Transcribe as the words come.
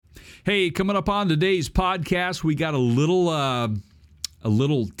Hey, coming up on today's podcast, we got a little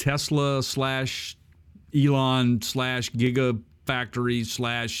Tesla slash Elon slash Gigafactory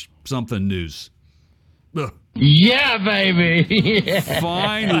slash something news. Ugh. Yeah, baby.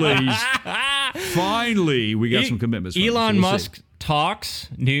 Finally, we got some commitments. Elon Musk talks,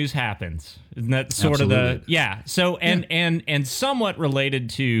 news happens. Isn't that sort Absolutely. of the So and somewhat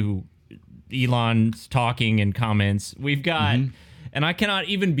related to Elon's talking and comments, we've got, and I cannot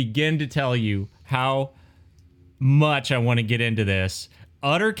even begin to tell you how much I want to get into this.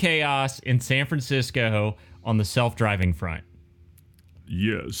 Utter chaos in San Francisco on the self-driving front.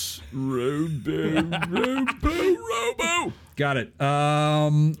 Yes. Robo. Got it.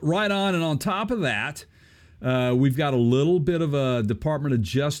 Right on. And on top of that, we've got a little bit of a Department of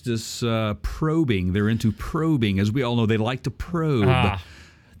Justice probing. They're into probing. As we all know, they like to probe.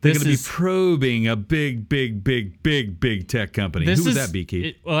 They're going to be probing a big tech company. Who would that be,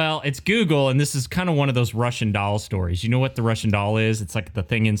 Keith? It's Google, and this is kind of one of those Russian doll stories. You know what the Russian doll is? It's like the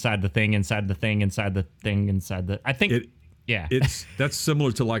thing inside the thing inside the thing inside the thing inside the... I think... That's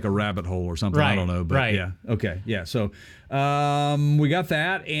similar to like a rabbit hole or something. Right, I don't know, but right. yeah. Okay. Yeah. So we got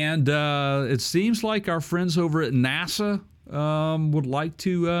that, and it seems like our friends over at NASA would like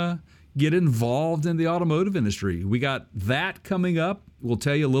to get involved in the automotive industry. We got that coming up. We'll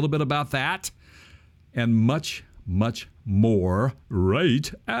tell you a little bit about that and much, much more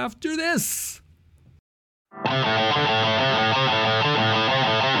right after this.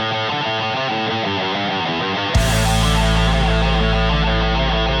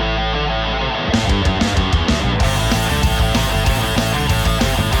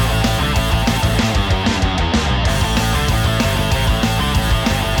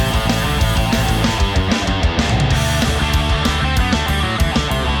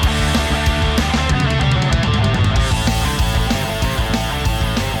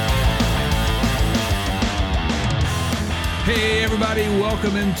 Hey, everybody,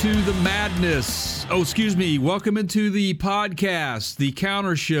 welcome into the madness. Welcome into the podcast, the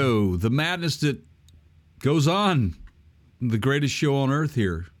counter show, the madness that goes on, the greatest show on earth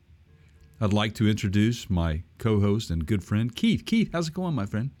here. I'd like to introduce my co-host and good friend, Keith. Keith, how's it going, my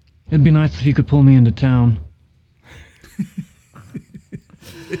friend? It'd be nice if you could pull me into town.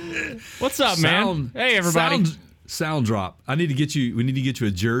 What's up, man? Hey, everybody. Sound drop. We need to get you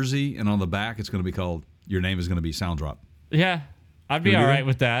a jersey, and on the back, it's going to be called, your name is going to be Sound Drop. Yeah, I'd be all right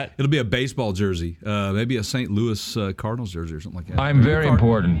with that. It'll be a baseball jersey, maybe a St. Louis Cardinals jersey or something like that. I'm very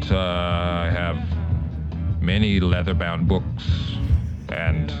important. I have many leather-bound books,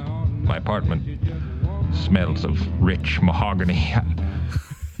 and my apartment smells of rich mahogany.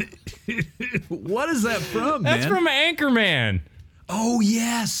 What is that from, man? That's from Anchorman. Oh,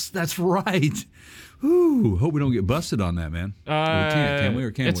 yes, that's right. Ooh, hope we don't get busted on that, man. We can't, can we,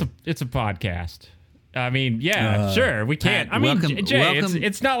 or can we? It's a podcast. I mean, yeah, sure, we can't. Pat, I mean, welcome, Jay, welcome.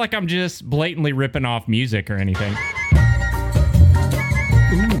 it's not like I'm just blatantly ripping off music or anything.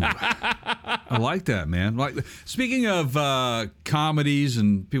 I like that, man. Like, speaking of comedies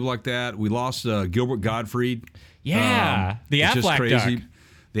and people like that, we lost Gilbert Gottfried. Yeah, the it's just Aflac crazy. Duck.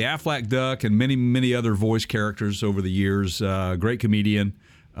 The Aflac Duck and many, many other voice characters over the years. Great comedian.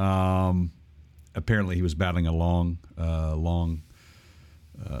 Apparently, he was battling a long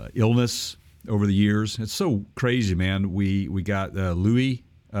illness over the years. It's so crazy, man. We got Louis,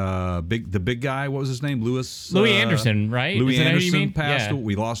 the big guy. What was his name? Louis Anderson, right? Louis Anderson passed. Yeah.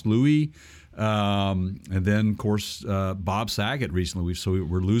 We lost Louis, and then of course Bob Saget recently.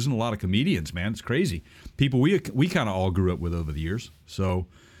 We're losing a lot of comedians, man. It's crazy. People we kind of all grew up with over the years. So,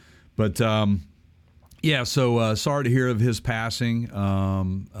 but yeah. So sorry to hear of his passing.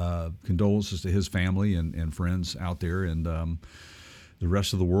 Condolences to his family and friends out there, and the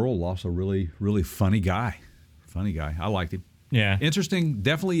rest of the world lost a really, really funny guy. I liked him. Yeah. Interesting.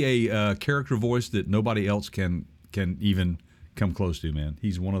 Definitely a character voice that nobody else can even come close to, man.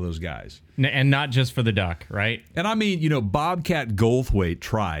 He's one of those guys. And not just for the duck, right? And I mean, Bobcat Goldthwait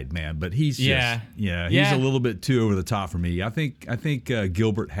tried, man, but he's he's a little bit too over the top for me. I think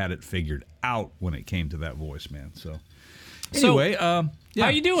Gilbert had it figured out when it came to that voice, man. So anyway, how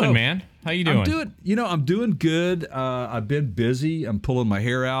you doing, man? How you doing? I'm doing good. I've been busy. I'm pulling my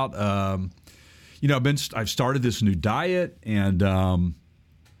hair out. I've started this new diet, and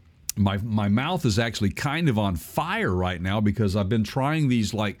my mouth is actually kind of on fire right now because I've been trying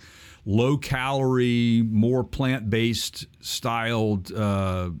these like low calorie, more plant based styled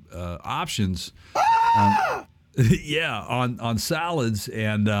options. On salads,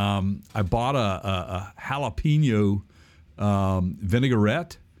 and I bought a jalapeno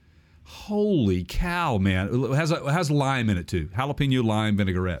vinaigrette. Holy cow, man! It has lime in it too. Jalapeno lime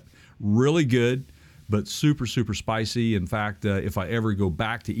vinaigrette. really good, but super, super spicy. In fact, if I ever go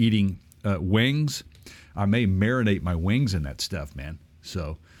back to eating wings, I may marinate my wings in that stuff, man.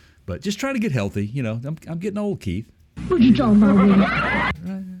 So, but just trying to get healthy. You know, I'm getting old, Keith. What you talking about,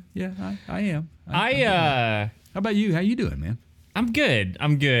 Willie? Yeah, I am. How about you? How you doing, man? I'm good.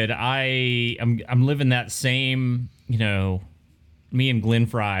 I'm living that same, you know, me and Glenn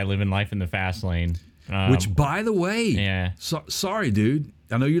Fry living life in the fast lane. Which, by the way, yeah. Sorry, dude.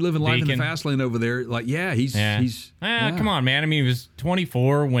 I know you're living life in the fast lane over there. Like, he's. Come on, man. I mean, he was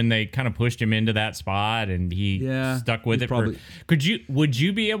 24 when they kind of pushed him into that spot, and he stuck with it. Probably, would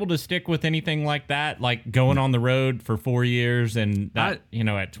you be able to stick with anything like that, like going on the road for 4 years and that,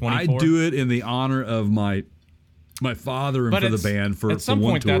 at 24? I do it in the honor of my father and for the band for at some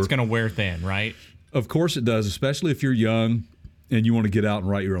one point tour. That's going to wear thin, right? Of course it does, especially if you're young and you want to get out and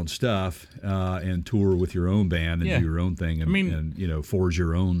write your own stuff and tour with your own band and do your own thing and forge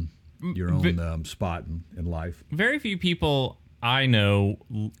your own spot in life. Very few people I know,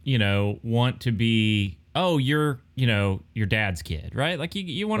 want to be, you're your dad's kid, right? Like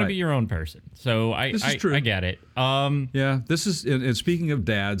you want to be your own person. So I get it. This is, and speaking of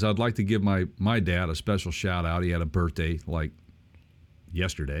dads, I'd like to give my dad a special shout out. He had a birthday like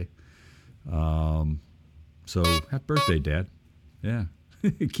yesterday. So happy birthday, Dad. Yeah.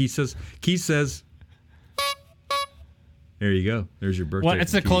 Keith says, there you go. There's your birthday. Well,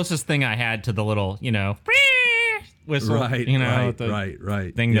 it's the closest thing I had to the little, whistle, right,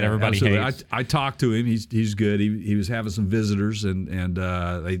 right. thing that everybody hates. I talked to him. He's good. He was having some visitors, and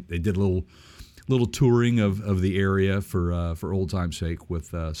they did a little touring of the area for old time's sake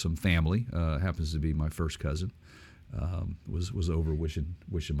with some family. Happens to be my first cousin. Was over wishing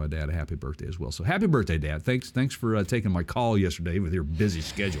my dad a happy birthday as well. So happy birthday, Dad. Thanks for taking my call yesterday with your busy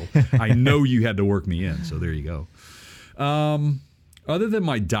schedule. I know you had to work me in, so there you go. Other than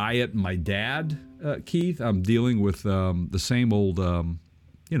my diet and my dad, Keith, I'm dealing with the same old,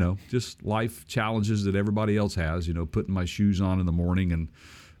 just life challenges that everybody else has. Putting my shoes on in the morning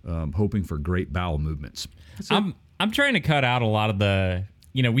and hoping for great bowel movements. I'm trying to cut out a lot of the,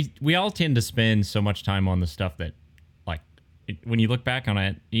 we all tend to spend so much time on the stuff that, when you look back on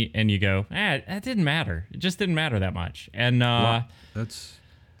it and you go, that didn't matter. It just didn't matter that much. And I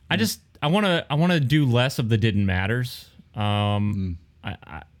want to do less of the didn't matters. I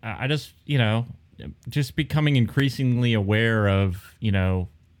just, just becoming increasingly aware of,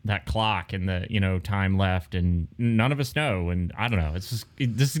 that clock and the, time left, and none of us know. And I don't know. It's just,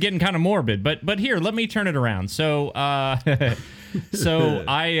 this is getting kind of morbid, but here, let me turn it around. So, I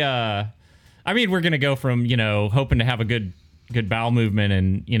mean, we're going to go from, hoping to have a good bowel movement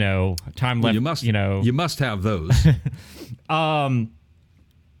and, time left. You must have those.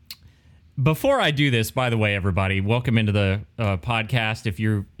 Before I do this, by the way, everybody, welcome into the podcast. If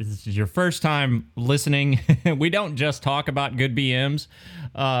this is your first time listening, we don't just talk about good BMs.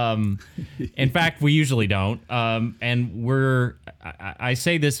 In fact, we usually don't. And I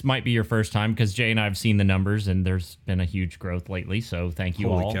say this might be your first time because Jay and I have seen the numbers, and there's been a huge growth lately. So thank you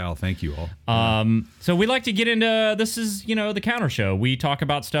all. Holy cow, thank you all. So we like to get into, this is, the counter show. We talk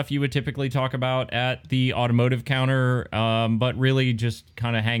about stuff you would typically talk about at the automotive counter, but really just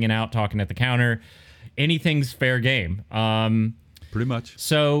kind of hanging out, talking at the counter. Anything's fair game. Pretty much.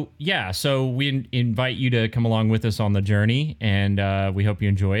 So we invite you to come along with us on the journey, and we hope you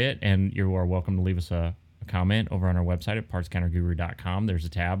enjoy it. And you are welcome to leave us a comment over on our website at partscounterguru.com. There's a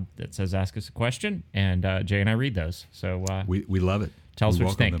tab that says Ask Us a Question, and Jay and I read those. So we love it. Tell us what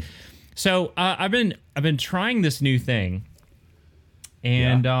you think. So I've been trying this new thing,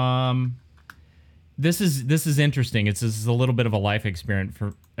 and this is interesting. This is a little bit of a life experiment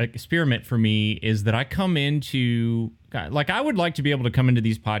for me. Is that I come into, like, I would like to be able to come into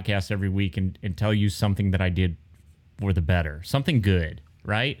these podcasts every week and tell you something that I did for the better, something good,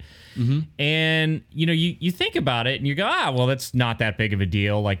 right? Mm-hmm. And you think about it and you go, well, that's not that big of a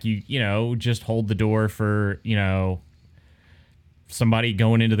deal. Like you just hold the door for somebody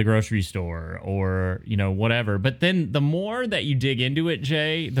going into the grocery store or whatever. But then the more that you dig into it,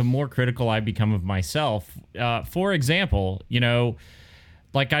 Jay, the more critical I become of myself. For example,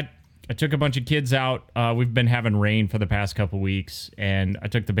 like I took a bunch of kids out. We've been having rain for the past couple weeks, and I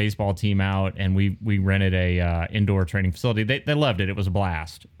took the baseball team out, and we rented a indoor training facility. They loved it. It was a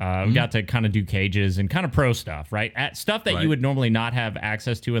blast. We got to kind of do cages and kind of pro stuff, right? Stuff that you would normally not have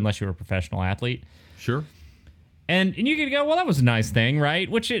access to unless you were a professional athlete. Sure. And you could go, well, that was a nice thing,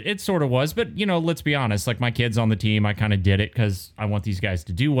 right? Which it sort of was. But, let's be honest. Like, my kids on the team, I kind of did it because I want these guys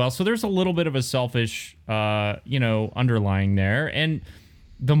to do well. So there's a little bit of a selfish, underlying there. And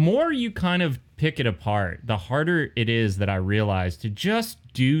the more you kind of pick it apart, the harder it is that I realize to just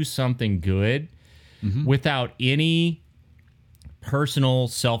do something good without any personal,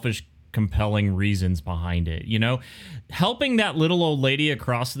 selfish, compelling reasons behind it. You know, helping that little old lady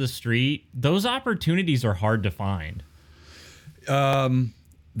across the street, those opportunities are hard to find.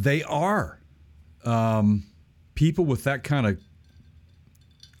 They are. People with that kind of,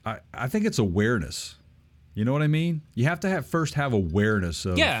 I think it's awareness. You know what I mean? You have to first have awareness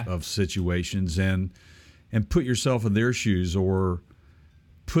of situations and put yourself in their shoes, or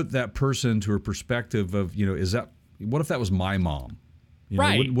put that person into a perspective of, you know, what if that was my mom? You know,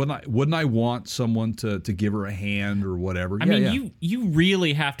 right. Wouldn't I want someone to give her a hand or whatever? I mean, you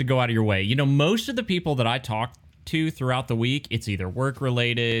really have to go out of your way. You know, most of the people that I talk to throughout the week, it's either work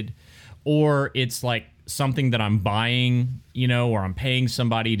related or it's like something that I'm buying, you know, or I'm paying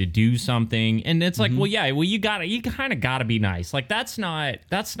somebody to do something. And it's like, you kind of gotta be nice. Like that's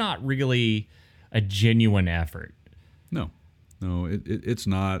not really a genuine effort. No, it's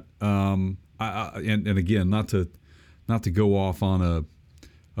not. And again, not to go off on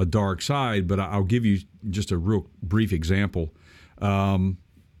a dark side, but I'll give you just a real brief example. I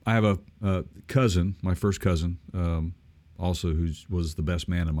have a cousin, my first cousin, also who was the best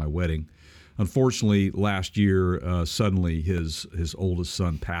man at my wedding. Unfortunately, last year, suddenly his oldest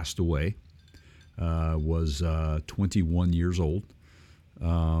son passed away. Was 21 years old.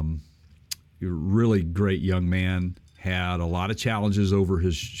 Really great young man. Had a lot of challenges over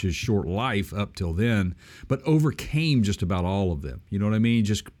his short life up till then, but overcame just about all of them. You know what I mean?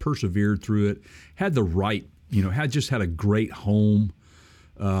 Just persevered through it. Had the right, you know, had a great home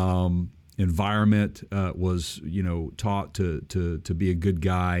environment. Was, you know, taught to be a good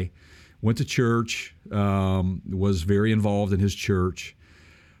guy. Went to church. Was very involved in his church.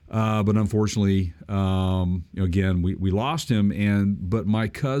 But unfortunately, you know, again, we lost him. But my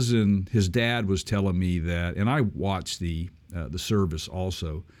cousin, his dad was telling me that, and I watched the service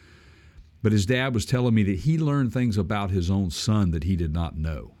also. But his dad was telling me that he learned things about his own son that he did not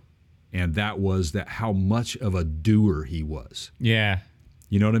know, and that was how much of a doer he was. Yeah,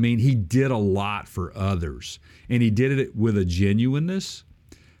 you know what I mean. He did a lot for others, and he did it with a genuineness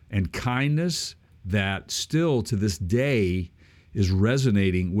and kindness that still to this day is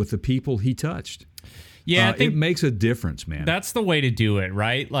resonating with the people he touched. Yeah, I think it makes a difference, man. That's the way to do it,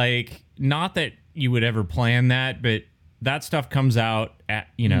 right? Like, not that you would ever plan that, but that stuff comes out at,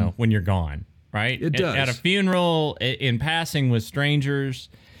 you know, when you're gone, right? It does. At a funeral, in passing with strangers,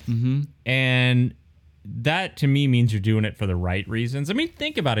 and that to me means you're doing it for the right reasons. I mean,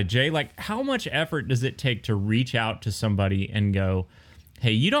 think about it, Jay. Like, how much effort does it take to reach out to somebody and go,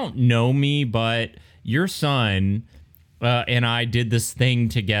 "Hey, you don't know me, but your son and I did this thing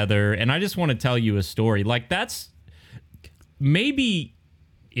together, and I just want to tell you a story." Like, that's maybe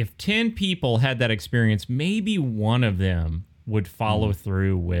if 10 people had that experience, maybe one of them would follow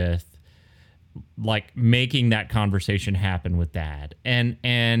through with like making that conversation happen with dad. And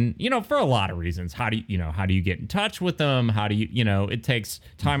you know, for a lot of reasons. How do you get in touch with them? How do you know, it takes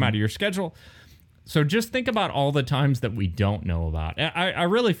time out of your schedule. So just think about all the times that we don't know about. I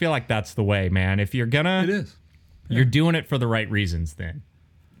really feel like that's the way, man. If you're gonna, it is. Yeah. You're doing it for the right reasons then.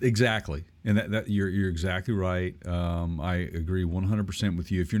 Exactly. And that you're exactly right. I agree 100%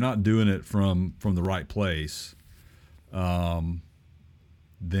 with you. If you're not doing it from the right place,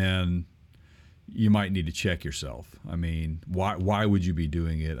 then you might need to check yourself. I mean, why would you be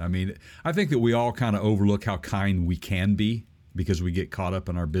doing it? I mean, I think that we all kind of overlook how kind we can be because we get caught up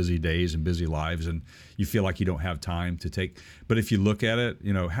in our busy days and busy lives, and you feel like you don't have time to take. But if you look at it,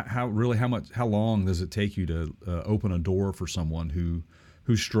 you know, how long does it take you to open a door for someone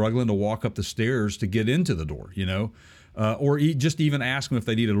who's struggling to walk up the stairs to get into the door, you know, or just even ask them if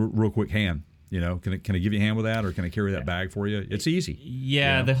they need a real quick hand. You know, can I give you a hand with that, or can I carry that bag for you? It's easy.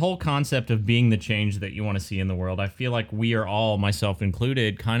 Yeah, you know? The whole concept of being the change that you want to see in the world. I feel like we are all, myself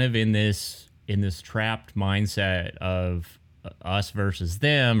included, kind of in this trapped mindset of us versus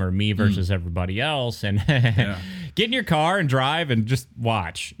them, or me versus everybody else, and get in your car and drive and just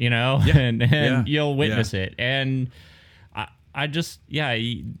watch, you know, and you'll witness it. And I just,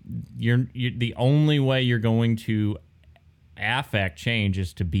 you're the only way you're going to affect change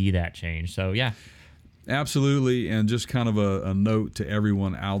is to be that change. So yeah, absolutely. And just kind of a note to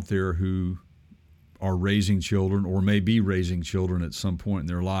everyone out there who are raising children or may be raising children at some point in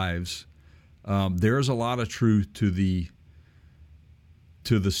their lives. There is a lot of truth to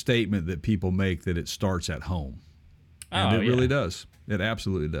the statement that people make that it starts at home, and it really does. It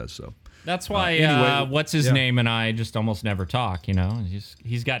absolutely does. So that's why anyway, what's his name and I just almost never talk. You know,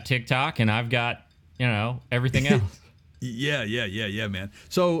 he's got TikTok and I've got, you know, everything else. Yeah, man.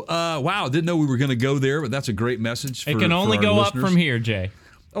 So, wow, didn't know we were going to go there, but that's a great message. It can only go up from here, Jay.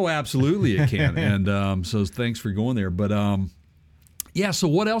 Oh, absolutely it can. And so thanks for going there. But, yeah, so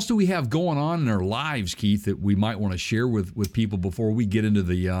what else do we have going on in our lives, Keith, that we might want to share with people before we get into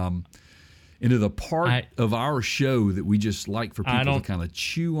the part of our show that we just like for people to kind of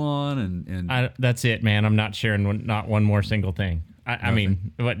chew on? And that's it, man. I'm not sharing not one more single thing. I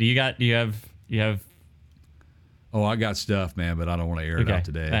mean, what do you got? Do you have? Oh, I got stuff, man, but I don't want to air it out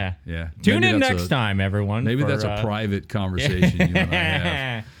today. Yeah. Tune in next time, everyone. Maybe that's a private conversation you and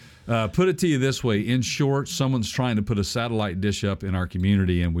I have. Put it to you this way. In short, someone's trying to put a satellite dish up in our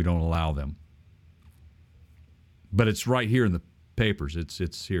community, and we don't allow them. But it's right here in the papers.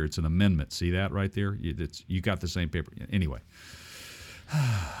 It's here. It's an amendment. See that right there? You got the same paper. Anyway.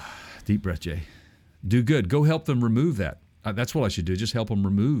 Deep breath, Jay. Do good. Go help them remove that. That's what I should do. Just help them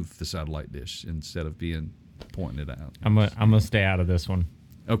remove the satellite dish instead of pointing it out. I'm gonna stay out of this one.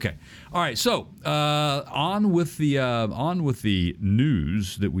 Okay. All right. So on with the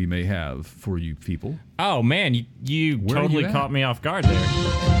news that we may have for you people. Oh man, you totally caught me off guard there.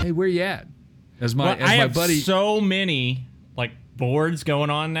 Hey, where you at? I have so many boards going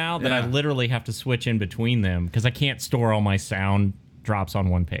on now that I literally have to switch in between them because I can't store all my sound drops on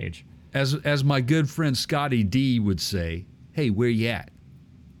one page. As my good friend Scotty D would say, hey, where you at?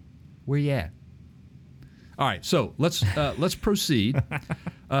 Where you at? All right, so let's proceed.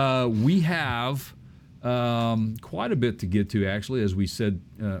 We have quite a bit to get to, actually, as we said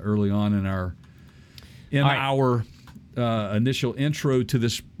early on in our initial intro to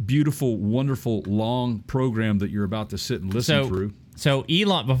this beautiful, wonderful, long program that you're about to sit and listen through. So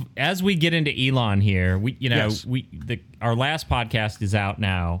Elon, as we get into Elon here, our last podcast is out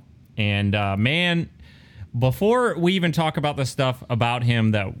now, and man, before we even talk about the stuff about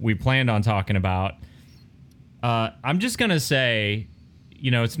him that we planned on talking about, I'm just gonna say,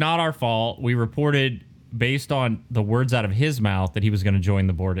 it's not our fault. We reported based on the words out of his mouth that he was going to join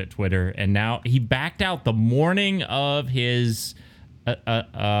the board at Twitter, and now he backed out the morning of his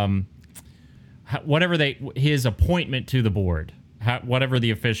his appointment to the board, whatever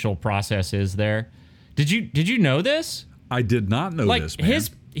the official process is there. Did you know this? I did not know this, man.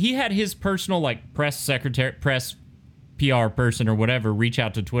 He had his personal press secretary, press PR person or whatever reach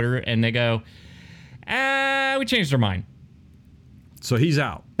out to Twitter, and they go, we changed our mind. So he's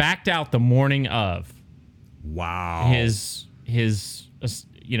out. Backed out the morning of. Wow. His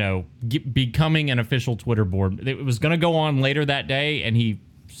becoming an official Twitter board. It was going to go on later that day, and he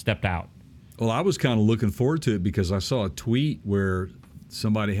stepped out. Well, I was kind of looking forward to it because I saw a tweet where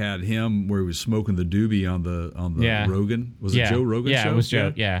somebody had him where he was smoking the doobie on the Rogan. Was it Joe Rogan show? Yeah, it was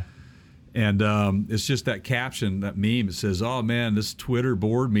Joe. Yeah. And it's just that caption, that meme. It says, "Oh man, this Twitter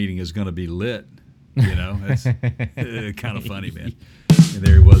board meeting is going to be lit." It's kind of funny, man. And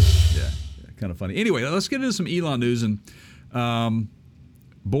there he was. Yeah. Kind of funny. Anyway, let's get into some Elon news, and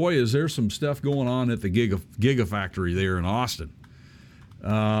boy, is there some stuff going on at the Gigafactory there in Austin.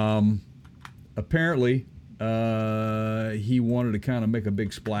 Apparently, he wanted to kind of make a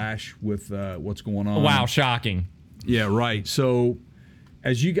big splash with what's going on. Wow, shocking. Yeah, right. So,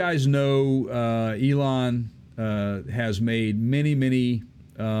 as you guys know, Elon has made many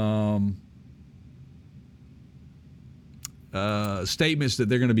statements that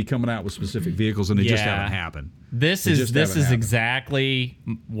they're going to be coming out with specific vehicles, and they just haven't happened. This is exactly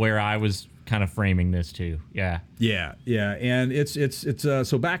where I was kind of framing this too. Yeah, and it's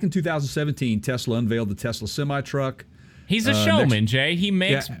so back in 2017, Tesla unveiled the Tesla semi-truck. He's a showman, Jay. He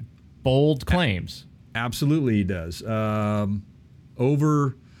makes bold claims. Absolutely, he does.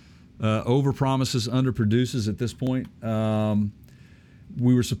 Over promises, under produces at this point.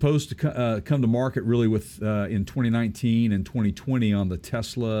 We were supposed to come to market really with in 2019 and 2020 on the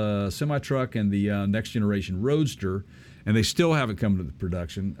Tesla semi-truck and the next generation Roadster, and they still haven't come to the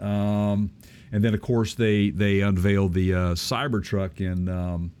production. And then, of course, they unveiled the Cybertruck in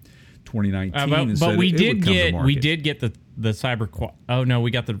 2019. But we did get the Cyberquad. Oh no, we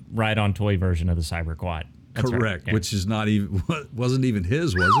got the ride-on toy version of the Cyberquad. That's correct, right. Yeah. Which is wasn't even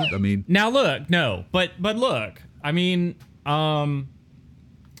his, was it? I mean, now look, no, but look, I mean.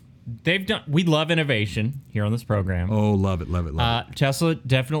 We love innovation here on this program. Oh, love it. Tesla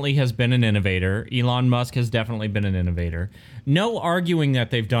definitely has been an innovator. Elon Musk has definitely been an innovator. No arguing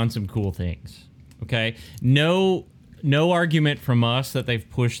that they've done some cool things. Okay? No argument from us that they've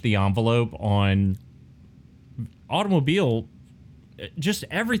pushed the envelope on automobile, just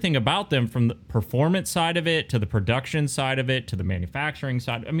everything about them, from the performance side of it to the production side of it to the manufacturing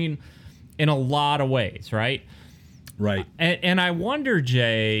side. I mean, in a lot of ways, right? Right. And I wonder,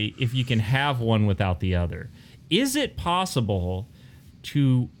 Jay, if you can have one without the other. is it possible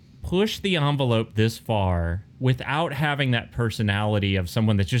to push the envelope this far without having that personality of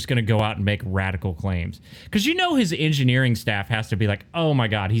someone that's just going to go out and make radical claims? Because his engineering staff has to be like, oh my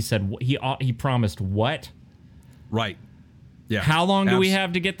God, he said he promised what? Right. Yeah. How long do we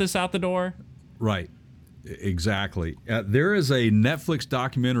have to get this out the door? Right. Exactly. There is a Netflix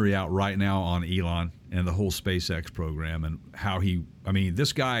documentary out right now on Elon and the whole SpaceX program and how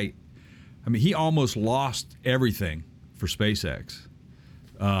this guy, he almost lost everything for SpaceX,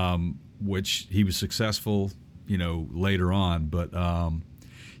 which he was successmal, later on. But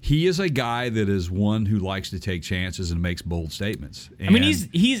he is a guy that is one who likes to take chances and makes bold statements. And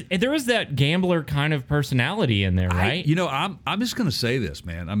he's there is that gambler kind of personality in there, right? I'm just going to say this,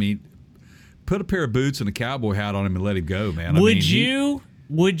 man. Put a pair of boots and a cowboy hat on him and let him go, man. Would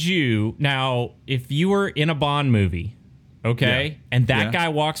you now, if you were in a Bond movie, okay, and that guy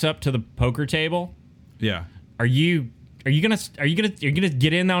walks up to the poker table, are you gonna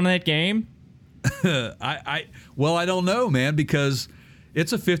get in on that game? I don't know, man, because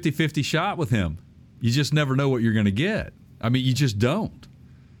it's a 50-50 shot with him. You just never know what you're going to get. You just don't.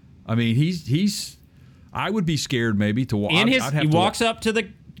 He's. I would be scared maybe to watch. He walks up to the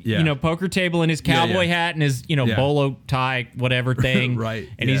poker table in his cowboy hat and his bolo tie whatever thing, right?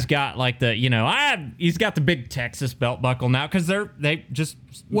 And he's got like the he's got the big Texas belt buckle now because they just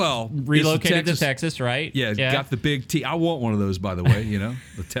relocated to Texas, right? Yeah, got the big T. I want one of those, by the way.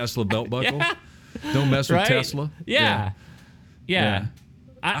 The Tesla belt buckle. Yeah. Don't mess with Tesla. Yeah.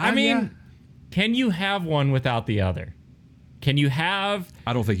 I mean, can you have one without the other? Can you have?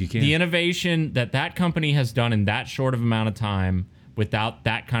 I don't think you can. The innovation that company has done in that short of amount of time without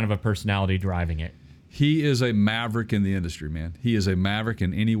that kind of a personality driving it. He is a maverick in the industry, man. He is a maverick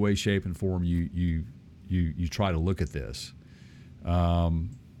in any way, shape, and form you try to look at this.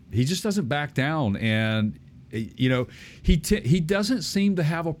 He just doesn't back down, and he doesn't seem to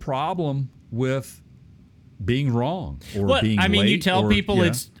have a problem with being wrong or being late. You tell people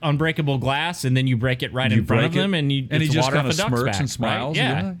it's unbreakable glass, and then you break it right in front of them, and he just kind of smirks and smiles.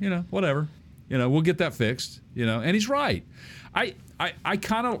 Right? And, whatever. We'll get that fixed. And he's right. I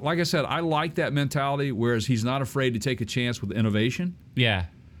kind of, like I said, I like that mentality, whereas he's not afraid to take a chance with innovation. Yeah.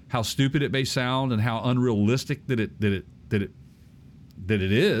 How stupid it may sound and how unrealistic that it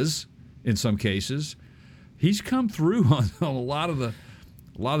is in some cases. He's come through on a lot of the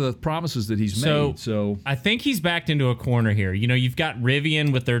promises that he's made. So I think he's backed into a corner here. You've got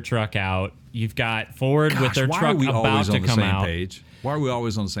Rivian with their truck out. You've got Ford with their truck about to come out. Why are we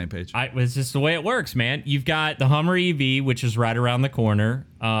always on the same page? It's just the way it works, man. You've got the Hummer EV, which is right around the corner.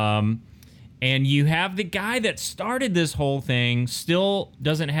 And you have the guy that started this whole thing still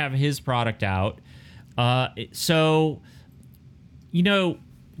doesn't have his product out. So,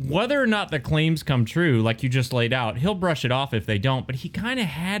 whether or not the claims come true, like you just laid out, he'll brush it off if they don't. But he kind of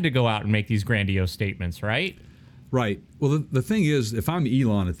had to go out and make these grandiose statements, right? Right. Well, the thing is, if I'm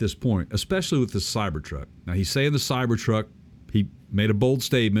Elon at this point, especially with the Cybertruck, now he's saying the Cybertruck, he made a bold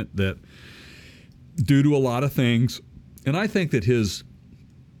statement that due to a lot of things, and I think that his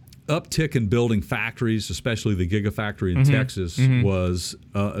uptick in building factories, especially the Gigafactory in Texas, was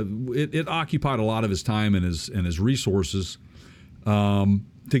it occupied a lot of his time and his resources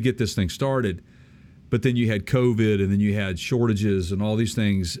to get this thing started. But then you had COVID, and then you had shortages and all these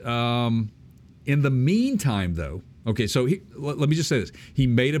things. In the meantime, though, okay, so let me just say this. He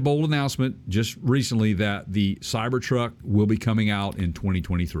made a bold announcement just recently that the Cybertruck will be coming out in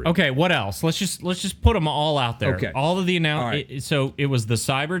 2023. Okay, what else? Let's just put them all out there. Okay. All of the announcements. So it was the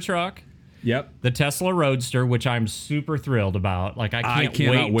Cybertruck. Yep. The Tesla Roadster, which I'm super thrilled about. Like I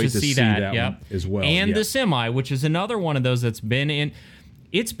cannot wait to see that. Yep. As well. And the Semi, which is another one of those that's been in.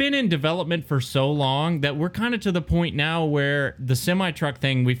 It's been in development for so long that we're kind of to the point now where the semi-truck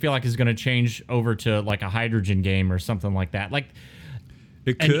thing we feel like is going to change over to like a hydrogen game or something like that. Like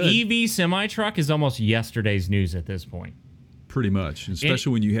an EV semi-truck is almost yesterday's news at this point. Pretty much,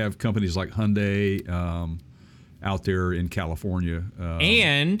 especially when you have companies like Hyundai out there in California.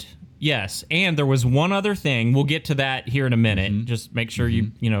 And there was one other thing. We'll get to that here in a minute. Just make sure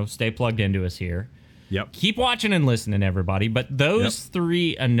you stay plugged into us here. Yep. Keep watching and listening, everybody. But those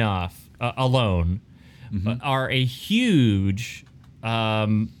three alone are a huge,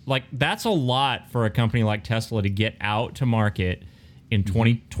 that's a lot for a company like Tesla to get out to market in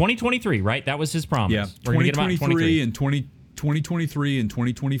 2023, right? That was his promise. Yeah, 2023 and 2023 and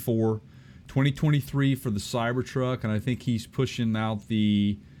 2024. 2023 for the Cybertruck, and I think he's pushing out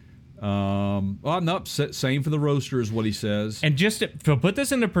the... same for the Roadster is what he says. And just to put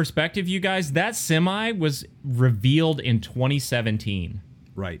this into perspective, you guys, that Semi was revealed in 2017.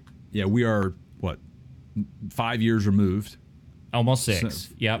 Right. Yeah, we are, 5 years removed. Almost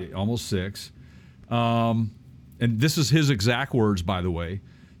 6. Yep. Almost 6. And this is his exact words, by the way.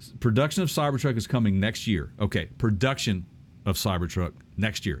 Production of Cybertruck is coming next year. Okay, production of Cybertruck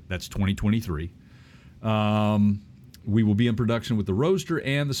next year. That's 2023. We will be in production with the Roadster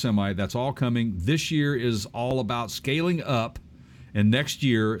and the Semi. That's all coming. This year is all about scaling up, and next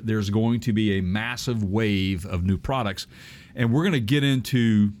year there's going to be a massive wave of new products. And we're going to get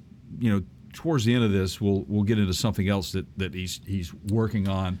into, towards the end of this, we'll get into something else that he's working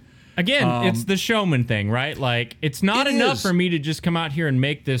on. Again, it's the showman thing, right? Like, it's not enough for me to just come out here and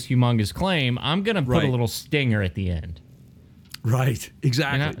make this humongous claim. I'm going to put a little stinger at the end. Right,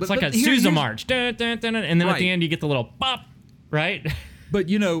 exactly. It's like a Sousa march. Dun, dun, dun, dun, and then at the end you get the little pop, right?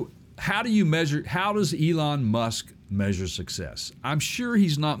 But, how does Elon Musk measure success? I'm sure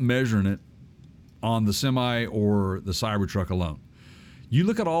he's not measuring it on the Semi or the Cybertruck alone. You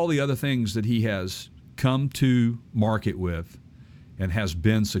look at all the other things that he has come to market with and has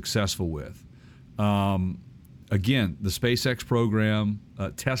been successful with. Again, the SpaceX program,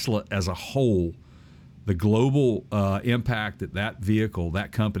 Tesla as a whole, the global impact that vehicle,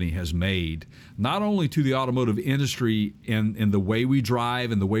 that company has made, not only to the automotive industry in the way we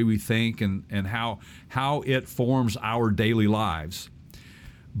drive and the way we think and how it forms our daily lives,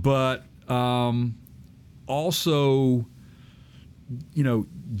 but also,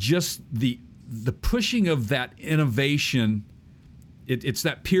 just the pushing of that innovation. It's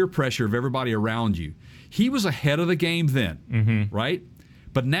that peer pressure of everybody around you. He was ahead of the game then, right?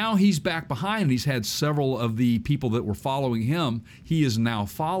 But now he's back behind, and he's had several of the people that were following him, he is now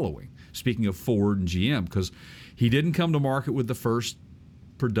following. Speaking of Ford and GM, because he didn't come to market with the first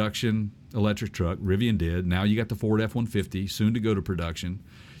production electric truck. Rivian did. Now you got the Ford F-150, soon to go to production.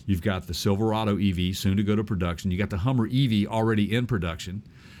 You've got the Silverado EV, soon to go to production. You got the Hummer EV already in production.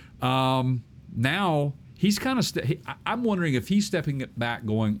 Now he's kind of I'm wondering if he's stepping it back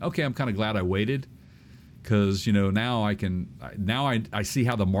going, okay, I'm kind of glad I waited, because now I see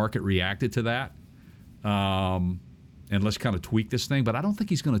how the market reacted to that, and let's kind of tweak this thing. But I don't think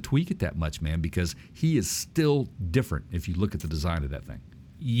he's going to tweak it that much, man, because he is still different if you look at the design of that thing.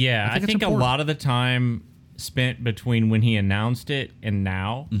 Yeah, I think a lot of the time spent between when he announced it and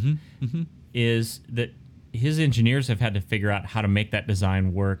now is that his engineers have had to figure out how to make that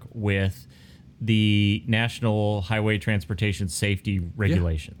design work with the National Highway Transportation Safety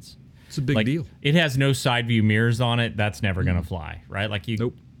regulations. Yeah. It's a big deal. It has no side view mirrors on it. That's never going to fly, right?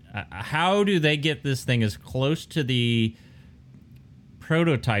 Nope. How do they get this thing as close to the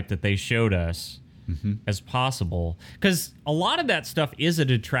prototype that they showed us as possible? Because a lot of that stuff is a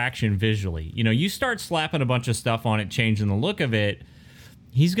detraction visually. You start slapping a bunch of stuff on it, changing the look of it,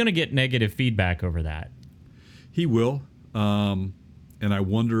 he's going to get negative feedback over that. He will. And I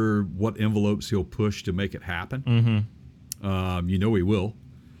wonder what envelopes he'll push to make it happen. He will.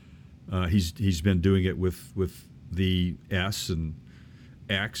 He's been doing it with the S and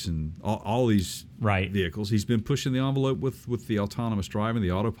X and all these vehicles. He's been pushing the envelope with the autonomous driving,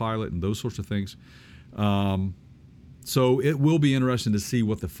 the autopilot, and those sorts of things. So it will be interesting to see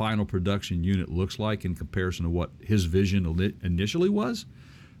what the final production unit looks like in comparison to what his vision initially was.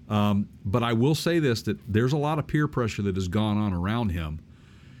 But I will say this, that there's a lot of peer pressure that has gone on around him.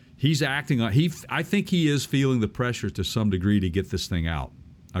 He's acting on. I think he is feeling the pressure to some degree to get this thing out.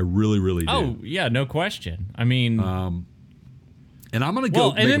 I really, really do. Oh yeah, no question. I mean, and I'm going to go.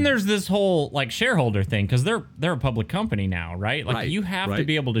 Well, and then there's this whole shareholder thing, because they're a public company now, right? You have to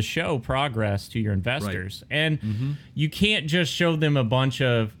be able to show progress to your investors, and you can't just show them a bunch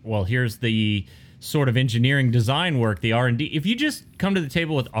of here's the sort of engineering design work, the R&D. If you just come to the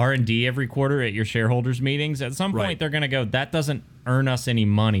table with R&D every quarter at your shareholders meetings, at some point they're going to go, that doesn't earn us any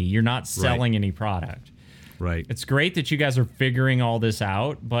money. You're not selling any product. Right. It's great that you guys are figuring all this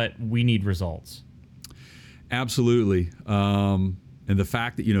out, but we need results. Absolutely. And the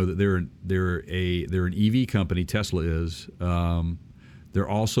fact that that they're an EV company, Tesla is. They're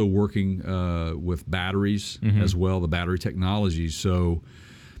also working with batteries as well, the battery technologies. So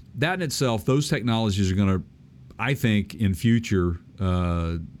that in itself, those technologies are going to, I think, in future,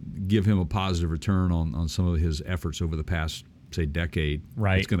 give him a positive return on some of his efforts over the past, say, decade.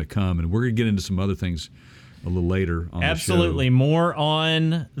 Right. It's going to come, and we're going to get into some other things a little later on Absolutely. the show. More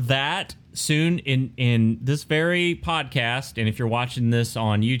on that soon in this very podcast. And if you're watching this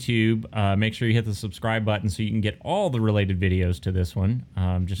on YouTube, make sure you hit the subscribe button so you can get all the related videos to this one.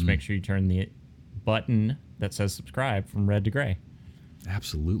 Just make sure you turn the button that says subscribe from red to gray.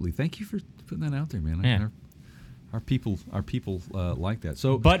 Absolutely. Thank you for putting that out there, man. Yeah. Our people like that.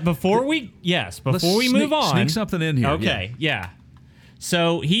 So, but before we move on, sneak something in here. Okay, yeah.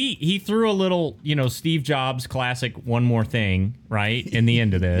 So he threw a little, Steve Jobs classic "one more thing" right in the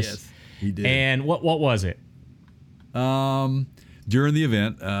end of this. Yes, he did. And what was it? During the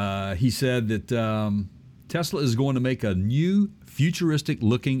event, he said that Tesla is going to make a new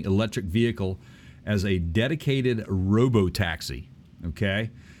futuristic-looking electric vehicle as a dedicated robo-taxi.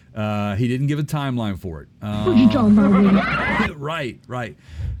 Okay? He didn't give a timeline for it. 不知道吗喂 Right.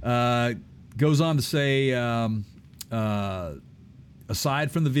 Goes on to say,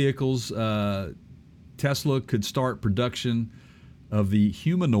 aside from the vehicles, Tesla could start production of the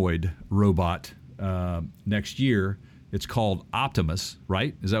humanoid robot next year. It's called Optimus,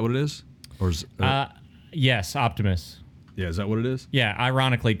 right? Is that what it is? Or is, Yes, Optimus. yeah, is that what it is? Yeah,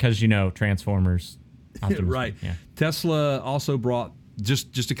 ironically, because Transformers. Optimus. Right. Yeah. Tesla also brought,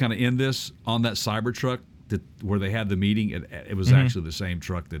 just to kind of end this, on that Cybertruck where they had the meeting, it was actually the same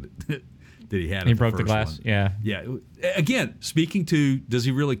truck that he had. He at broke the first glass. one. Yeah. Yeah. Again, speaking to, does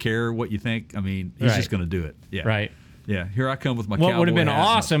he really care what you think? I mean, he's Right. just going to do it. Yeah. Right. Yeah. Here I come with my What cowboy would have been hat and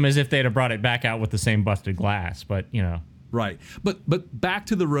my- awesome is if they'd have brought it back out with the same busted glass, but Right. But back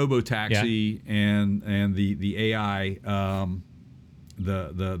to the robo-taxi and the AI,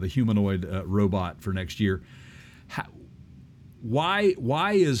 the humanoid robot for next year.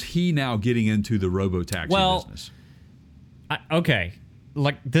 Why is he now getting into the robo-taxi business? Okay.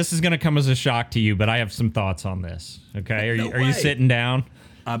 Like, this is going to come as a shock to you, but I have some thoughts on this. Okay. Are No you way. sitting down?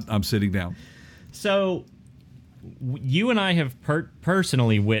 I'm sitting down. So, you and I have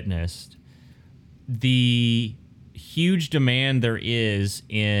personally witnessed the huge demand there is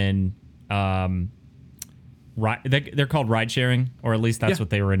in, they're called ride sharing, or at least that's Yeah. what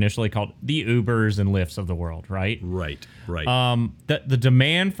they were initially called, the Ubers and Lyfts of the world, right? Right. The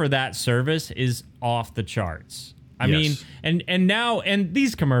demand for that service is off the charts. I Yes. mean, and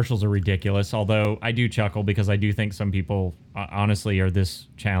these commercials are ridiculous, although I do chuckle because I do think some people honestly are this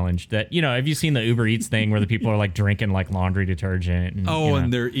challenged that, have you seen the Uber Eats thing where the people are like drinking like laundry detergent? And,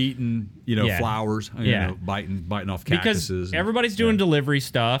 And they're eating, Yeah. flowers, Yeah. biting off because cactuses. everybody's doing delivery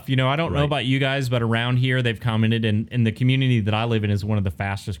stuff. I don't know Right. about you guys, but around here they've commented, and the community that I live in is one of the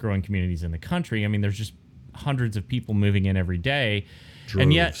fastest growing communities in the country. I mean, there's just hundreds of people moving in every day.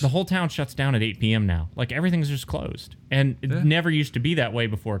 And yet Droves. the whole town shuts down at 8 p.m. now. Like, everything's just closed. And it never used to be that way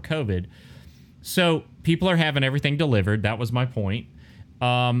before COVID. So people are having everything delivered. That was my point.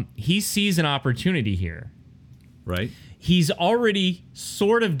 He sees an opportunity here. Right. He's already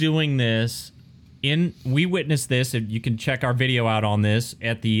sort of doing this. We witnessed this, and you can check our video out on this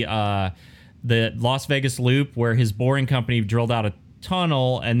at the Las Vegas Loop, where his boring company drilled out a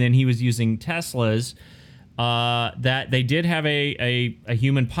tunnel, and then he was using Teslas. That they did have a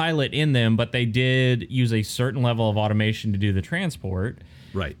human pilot in them, but they did use a certain level of automation to do the transport.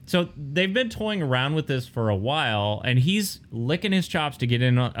 Right. So they've been toying around with this for a while, and he's licking his chops to get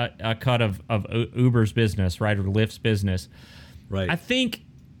in a cut of Uber's business, right, or Lyft's business. Right. I think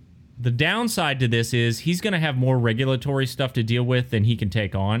the downside to this is he's going to have more regulatory stuff to deal with than he can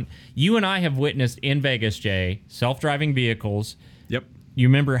take on. You and I have witnessed in Vegas, Jay, self-driving vehicles. Yep. You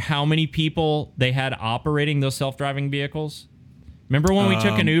remember how many people they had operating those self-driving vehicles? Remember when we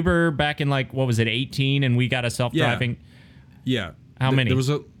took an Uber back in 18, and we got a self-driving? Yeah. How many? There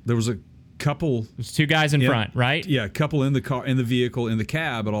was a couple. There's two guys in front, right? Yeah, a couple in the car, in the vehicle, in the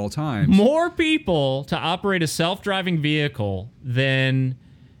cab at all times. More people to operate a self-driving vehicle than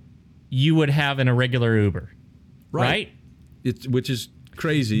you would have in a regular Uber, right? Which is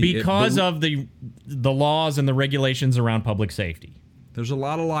crazy Because of the laws and the regulations around public safety. There's a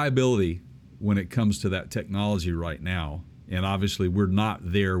lot of liability when it comes to that technology right now, and obviously we're not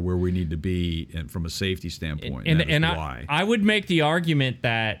there where we need to be, and from a safety standpoint. And that is why I would make the argument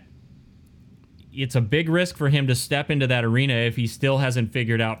that it's a big risk for him to step into that arena if he still hasn't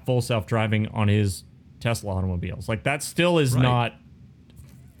figured out full self-driving on his Tesla automobiles. Like, that still is not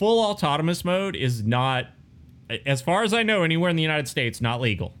full autonomous mode is not, as far as I know, anywhere in the United States, not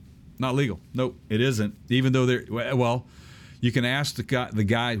legal. Not legal. Nope, it isn't. Even though they're you can ask the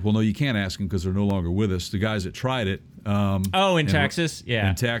guy. Well, no, you can't ask them because they're no longer with us. The guys that tried it. In Texas? Yeah.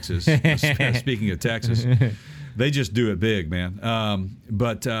 In Texas. Speaking of Texas, they just do it big, man.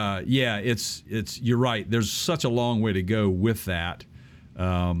 It's you're right. There's such a long way to go with that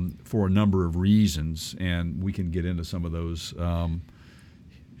for a number of reasons, and we can get into some of those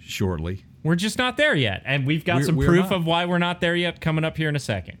shortly. We're just not there yet, and we've got some we're proof not. of why we're not there yet coming up here in a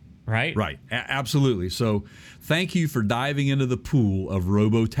second, right? Right. Absolutely. So thank you for diving into the pool of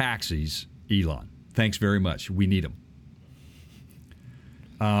robo-taxis, Elon. Thanks very much. We need them.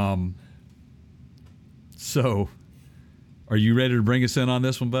 So are you ready to bring us in on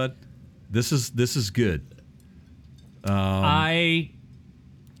this one, bud? This is good.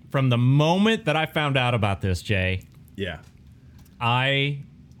 from the moment that I found out about this, Jay, Yeah. I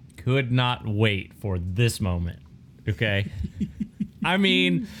could not wait for this moment. Okay. I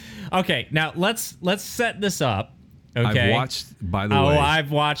mean, okay, now let's set this up. Okay. I've watched, by the way. Oh,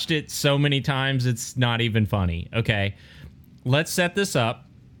 I've watched it so many times it's not even funny. Okay. Let's set this up.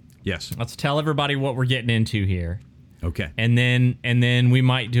 Yes. Let's tell everybody what we're getting into here. Okay. And then we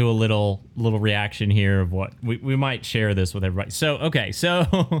might do a little reaction here of what we might share this with everybody. So, okay. So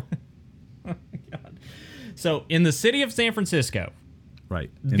oh my God. So in the city of San Francisco, Right.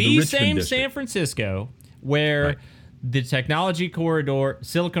 In the Richmond same district. San Francisco where Right. the technology corridor,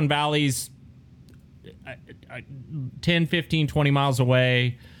 Silicon Valley's 10, 15, 20 miles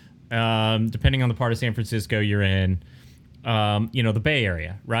away, depending on the part of San Francisco you're in, the Bay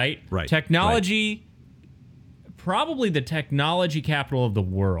Area, right? Right. Technology, probably the technology capital of the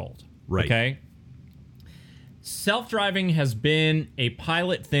world. Right. Okay. Self-driving has been a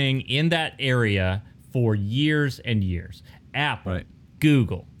pilot thing in that area for years and years. Apple, Right.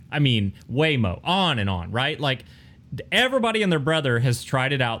 Google, I mean, Waymo, on and on, right? Like, everybody and their brother has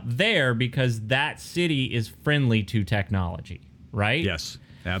tried it out there because that city is friendly to technology, right? Yes.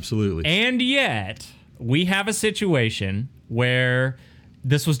 Absolutely. And yet, we have a situation where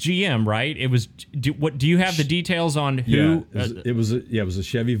this was GM, right? It was. Do you have the details on who? It was a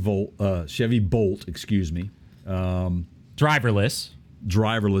Chevy Bolt, excuse me. Driverless.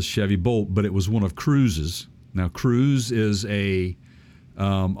 Driverless Chevy Bolt, but it was one of Cruise's. Now, Cruise is a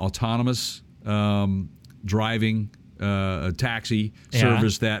autonomous driving taxi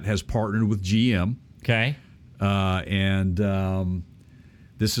service that has partnered with GM. Okay. And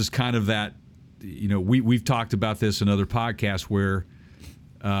this is kind of that, we've talked about this in other podcasts where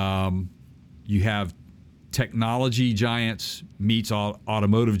you have technology giants meets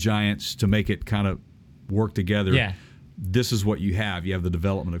automotive giants to make it kind of work together. Yeah. This is what you have. You have the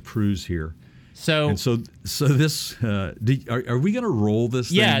development of Cruise here. So this, are we going to roll this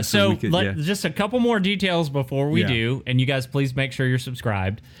thing? Yeah, so yeah. just a couple more details before we do, and you guys please make sure you're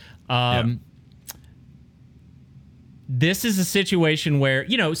subscribed. This is a situation where,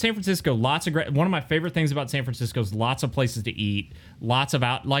 San Francisco, lots of one of my favorite things about San Francisco is lots of places to eat, lots of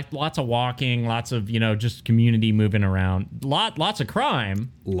walking, lots of, just community moving around, lots of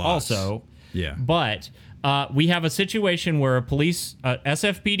crime also. Yeah. But we have a situation where a police,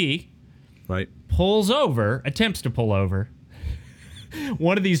 SFPD, right, attempts to pull over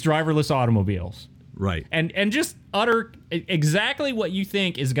one of these driverless automobiles. Right. And just utter exactly what you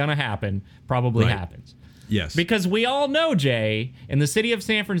think is going to happen probably Right. happens. Yes. Because we all know, Jay, in the city of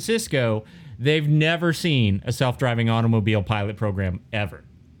San Francisco, they've never seen a self-driving automobile pilot program ever.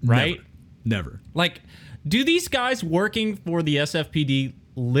 Right? Never. Like, do these guys working for the SFPD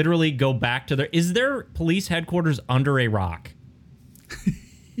literally go back to is their police headquarters under a rock?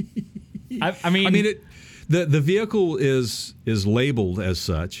 I mean, the vehicle is labeled as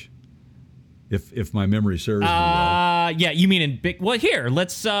such. If my memory serves me well. Yeah, you mean in big? Well, here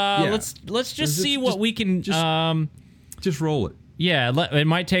let's just see what we can. Just roll it. Yeah, it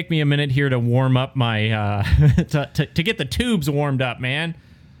might take me a minute here to warm up my to get the tubes warmed up, man.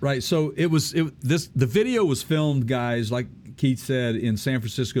 Right. So the video was filmed, guys, like Keith said, in San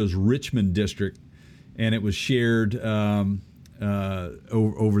Francisco's Richmond district, and it was shared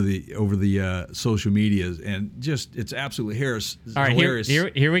over the social medias, and just it's absolutely hilarious. All right,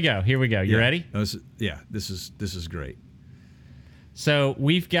 here we go. You ready? This is great. So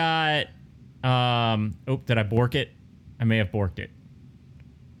we've got. Did I bork it? I may have borked it.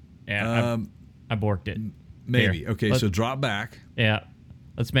 Yeah, I borked it. Maybe. Here. Okay, so drop back. Yeah,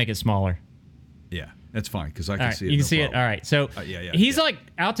 let's make it smaller. Yeah, that's fine because I can see it. You can see it. All right. So he's like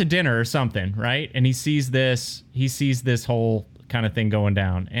out to dinner or something, right? And he sees this whole kind of thing going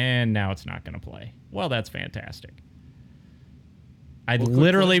down, and now it's not going to play. Well, that's fantastic. I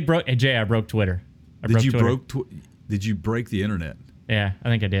literally broke. Hey, Jay, I broke Twitter. Did you break the internet? Yeah, I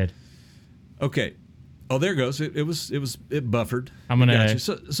think I did. Okay. Oh, there it goes. It buffered. I'm gonna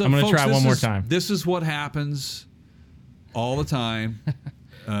folks, try one more time. This is what happens all the time.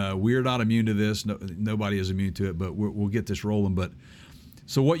 We're not immune to this. Nobody is immune to it, but we'll get this rolling. But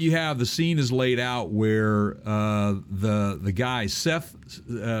so what you have, the scene is laid out where the guy Seth,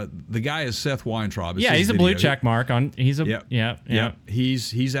 the guy is Seth Weintraub. Yeah, he's a blue check mark on. He's a yeah.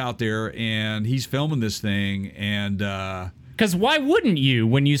 He's out there and he's filming this thing and. Because why wouldn't you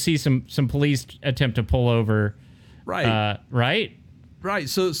when you see some police attempt to pull over? Right. Right.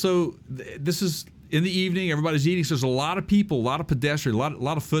 So this is in the evening. Everybody's eating. So there's a lot of people, a lot of pedestrians, a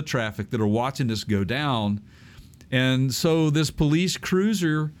lot of foot traffic that are watching this go down. And so this police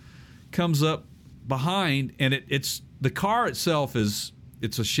cruiser comes up behind, and it's the car itself is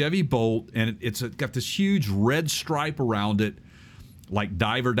it's a Chevy Bolt, and it's got this huge red stripe around it, like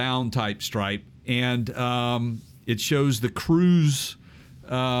diver down type stripe, and it shows the Cruise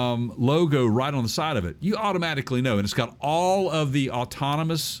logo right on the side of it. You automatically know, and it's got all of the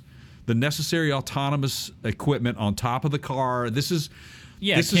necessary autonomous equipment on top of the car. This is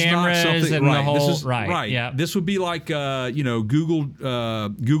cameras is not something, and right, the whole this is, right. Yeah. This would be like Google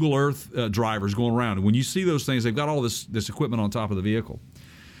Earth drivers going around, and when you see those things, they've got all this equipment on top of the vehicle.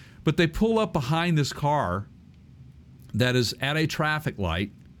 But they pull up behind this car that is at a traffic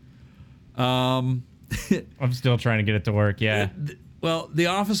light. I'm still trying to get it to work. Yeah. Well, the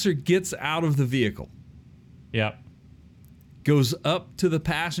officer gets out of the vehicle. Yep. Goes up to the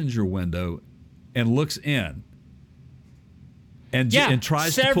passenger window and looks in. And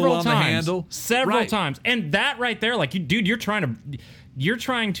tries to pull on the handle several times. And that right there, like, dude, you're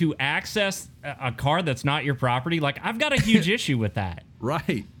trying to access a car that's not your property. Like, I've got a huge issue with that.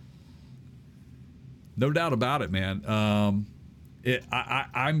 Right. No doubt about it, man.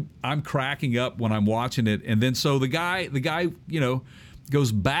 I'm cracking up when I'm watching it, and then so the guy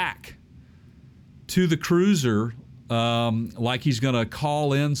goes back to the Cruiser like he's going to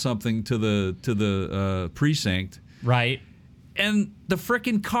call in something to the precinct, right? And the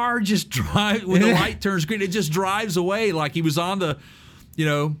freaking car just drives when the light turns green. It just drives away like he was on the,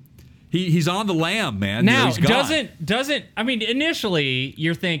 he's on the lam, man. Now he's gone. doesn't I mean, initially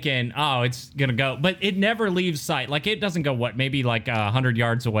you're thinking, oh, it's gonna go, but it never leaves sight. Like, it doesn't go maybe like 100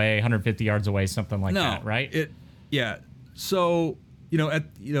 yards away, 150 yards away, something like that, right? So in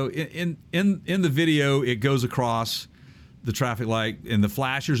the video, it goes across the traffic light, and the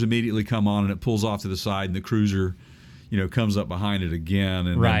flashers immediately come on, and it pulls off to the side, and the Cruiser, comes up behind it again,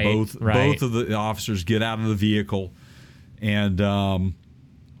 and then both of the officers get out of the vehicle, and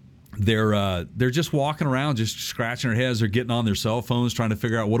they're just walking around, just scratching their heads. They're getting on their cell phones, trying to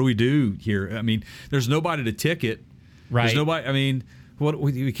figure out, what do we do here? I mean, there's nobody to ticket. Right. There's nobody. I mean,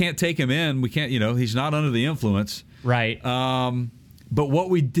 we can't take him in. We can't. He's not under the influence. Right. But what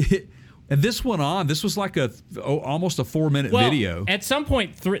we did, and this went on. This was like almost a 4-minute video. At some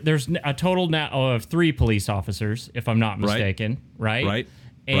point, there's a total now of 3 police officers, if I'm not mistaken. Right. Right.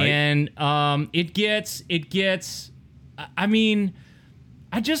 And it gets. I mean,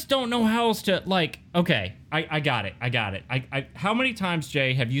 I just don't know how else to, like. Okay, I got it. I how many times,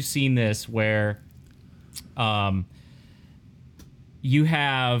 Jay, have you seen this where, you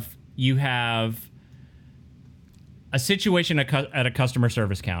have a situation at a customer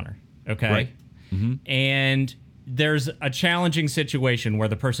service counter, okay? Right. Mm-hmm. And there's a challenging situation where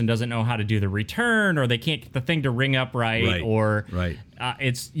the person doesn't know how to do the return, or they can't get the thing to ring up right. Or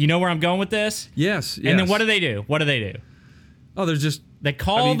it's, where I'm going with this? Yes. And then what do they do? Oh, they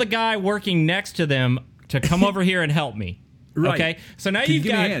call the guy working next to them to come over here and help me. Right. Okay? So now Can you've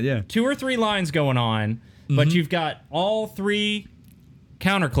you give me got a hand? Yeah. 2 or 3 lines going on, but you've got all 3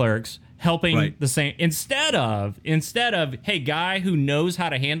 counter clerks helping the same, instead of, hey, guy who knows how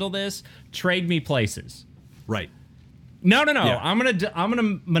to handle this, trade me places. Right. No. Yeah. I'm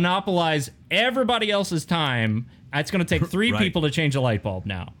gonna monopolize everybody else's time. It's gonna take 3 people to change a light bulb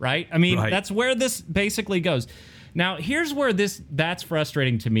now, right? I mean, that's where this basically goes. Now, here's where that's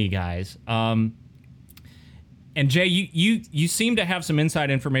frustrating to me, guys. And Jay, you seem to have some inside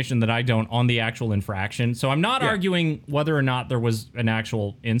information that I don't on the actual infraction. So I'm not arguing whether or not there was an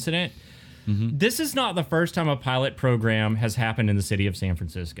actual incident. Mm-hmm. This is not the first time a pilot program has happened in the city of San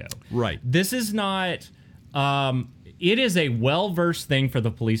Francisco. Right. This is not. It is a well-versed thing for the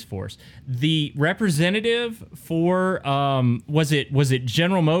police force. The representative for was it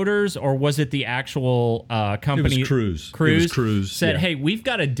General Motors, or was it the actual company? It was Cruise. Cruise. It was Cruise. Said, hey, we've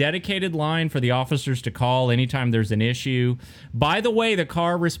got a dedicated line for the officers to call anytime there's an issue. By the way, the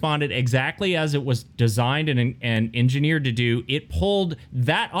car responded exactly as it was designed and engineered to do. It pulled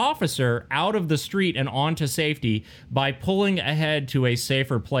that officer out of the street and onto safety by pulling ahead to a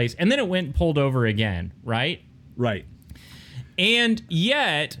safer place. And then it went and pulled over again, right? Right. And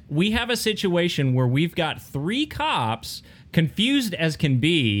yet, we have a situation where we've got 3 cops, confused as can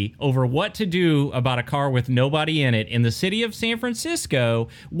be, over what to do about a car with nobody in it in the city of San Francisco,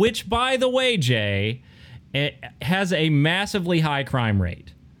 which, by the way, Jay, it has a massively high crime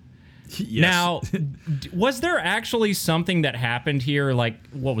rate. Yes. Now, was there actually something that happened here? Like,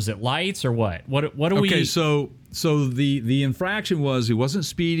 what was it, lights or what? What do we... Okay, so the infraction was he wasn't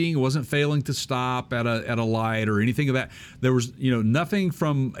speeding, he wasn't failing to stop at a light or anything of that. There was nothing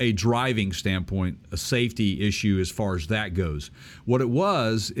from a driving standpoint, a safety issue as far as that goes. What it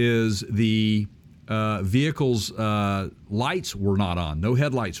was is the vehicle's lights were not on. No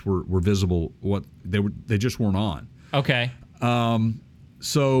headlights were visible. They just weren't on. Okay.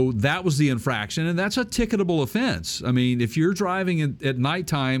 So that was the infraction, and that's a ticketable offense. I mean, if you're driving at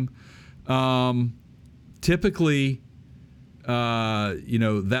nighttime, typically,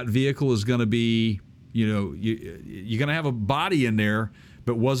 that vehicle is going to be, you're going to have a body in there,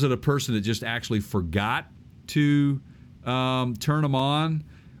 but was it a person that just actually forgot to turn them on?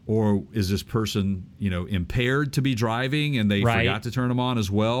 Or is this person, impaired to be driving and they forgot to turn them on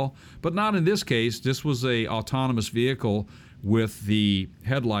as well? But not in this case. This was a autonomous vehicle with the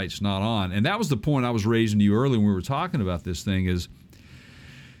headlights not on. And that was the point I was raising to you earlier when we were talking about this thing is,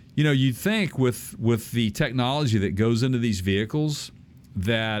 you'd think with the technology that goes into these vehicles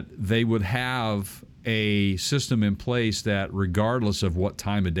that they would have a system in place that regardless of what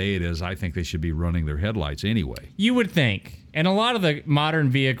time of day it is, I think they should be running their headlights anyway. You would think. And a lot of the modern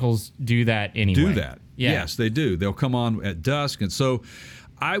vehicles do that anyway. Do that. Yeah. Yes, they do. They'll come on at dusk. And so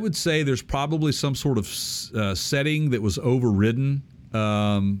I would say there's probably some sort of setting that was overridden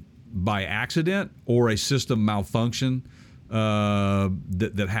by accident or a system malfunction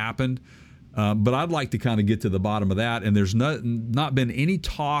that happened. But I'd like to kind of get to the bottom of that. And there's not been any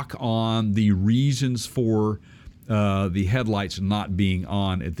talk on the reasons for the headlights not being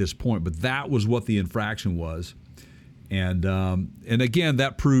on at this point. But that was what the infraction was. And again,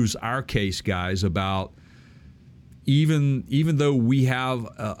 that proves our case, guys, about even though we have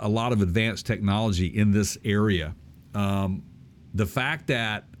a lot of advanced technology in this area, the fact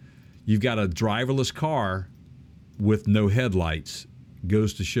that you've got a driverless car with no headlights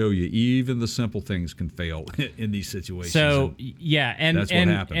goes to show you even the simple things can fail in these situations. So yeah, and that's what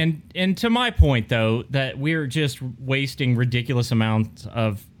happened. And to my point though, that we're just wasting ridiculous amounts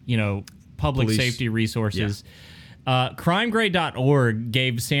of public safety resources. Yeah. CrimeGrade.org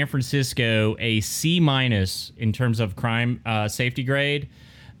gave San Francisco a C- in terms of crime safety grade.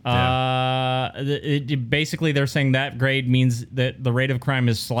 Basically, they're saying that grade means that the rate of crime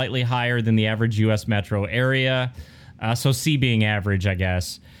is slightly higher than the average U.S. metro area. So C being average, I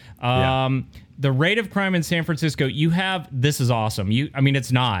guess. The rate of crime in San Francisco, this is awesome.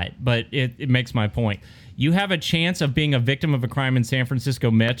 It's not, but it makes my point. You have a chance of being a victim of a crime in San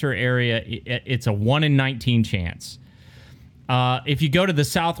Francisco metro area. It's a 1 in 19 chance. If you go to the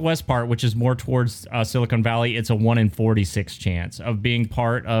southwest part, which is more towards Silicon Valley, it's a 1 in 46 chance of being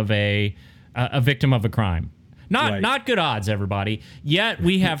part of a victim of a crime. Not good odds, everybody. Yet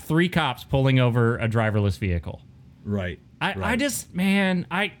we have 3 cops pulling over a driverless vehicle. Right.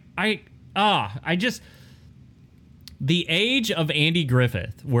 The age of Andy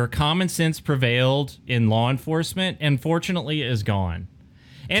Griffith, where common sense prevailed in law enforcement, unfortunately is gone.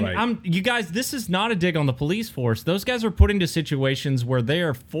 And you guys, this is not a dig on the police force. Those guys are put into situations where they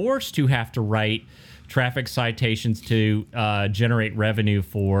are forced to have to write traffic citations to generate revenue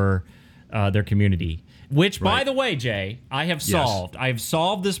for their community. Which, by the way, Jay, I have solved. I have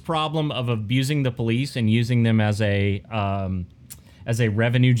solved this problem of abusing the police and using them as a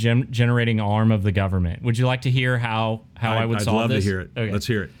revenue generating arm of the government. Would you like to hear how I would solve this? I'd love to hear it. Okay. Let's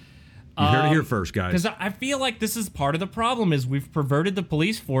hear it. You heard it here first, guys. Because I feel like this is part of the problem is we've perverted the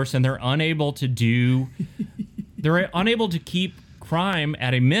police force and they're unable to keep crime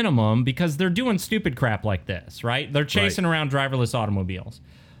at a minimum because they're doing stupid crap like this, right? They're chasing around driverless automobiles.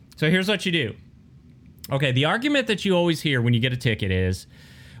 So here's what you do. Okay, the argument that you always hear when you get a ticket is,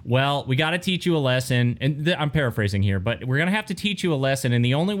 well, we got to teach you a lesson, and I'm paraphrasing here, but we're going to have to teach you a lesson, and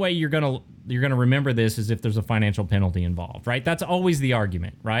the only way you're going to remember this is if there's a financial penalty involved, right? That's always the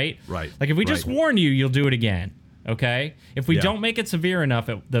argument, right? Right. Like if we just warn you, you'll do it again, okay? If we don't make it severe enough,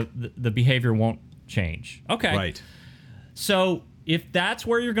 the behavior won't change. Okay. Right. So if that's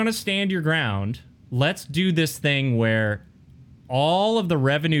where you're going to stand your ground, let's do this thing where all of the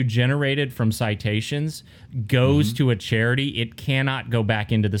revenue generated from citations goes to a charity. It cannot go back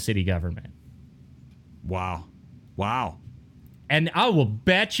into the city government. Wow. And I will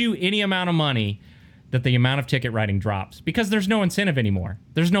bet you any amount of money that the amount of ticket writing drops because there's no incentive anymore.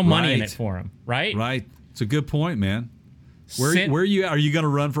 There's no money in it for them, right? Right. It's a good point, man. Where are you at? Are you going to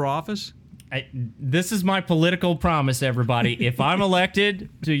run for office? This is my political promise, everybody. If I'm elected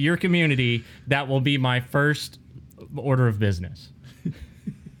to your community, that will be my first order of business.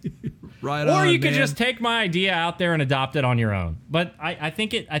 Right. Or you could just take my idea out there and adopt it on your own. But I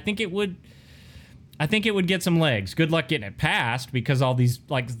think it would get some legs. Good luck getting it passed because all these,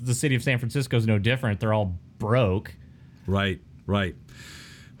 like the city of San Francisco is no different. They're all broke. Right.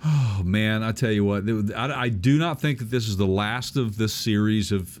 Oh, man, I tell you what, I do not think that this is the last of this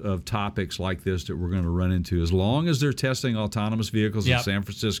series of topics like this that we're going to run into. As long as they're testing autonomous vehicles in San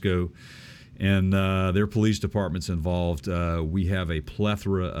Francisco and their police department's involved, we have a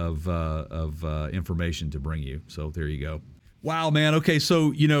plethora of information to bring you. So there you go. Wow, man. Okay,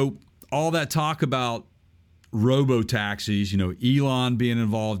 so, all that talk about robo-taxis, Elon being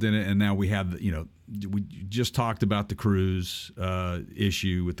involved in it, and now we have, we just talked about the Cruise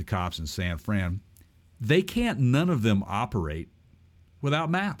issue with the cops in San Fran. None of them operate without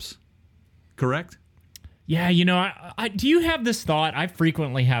maps, correct? Yeah, I do you have this thought? I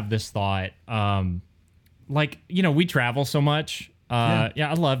frequently have this thought. We travel so much. Yeah,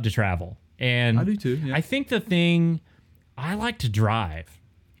 I love to travel. And I do too. Yeah. I think I like to drive.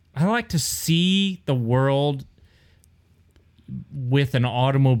 I like to see the world with an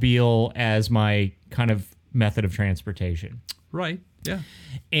automobile as my kind of method of transportation. Right. Yeah.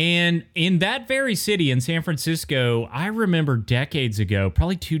 And in that very city, in San Francisco, I remember decades ago,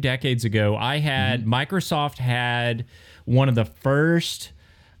 probably 2 decades ago, Microsoft had one of the first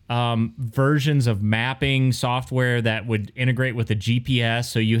versions of mapping software that would integrate with a GPS,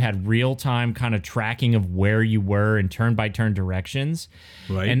 so you had real-time kind of tracking of where you were and turn-by-turn directions.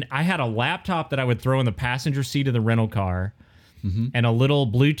 Right. And I had a laptop that I would throw in the passenger seat of the rental car, and a little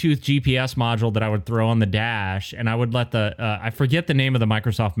Bluetooth GPS module that I would throw on the dash, and I would let I forget the name of the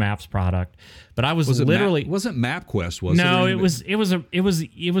Microsoft Maps product, but I was literally wasn't MapQuest, was it? No, it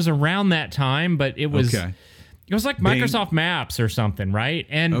was around that time, but it was. Okay. It was like Microsoft Maps or something, right?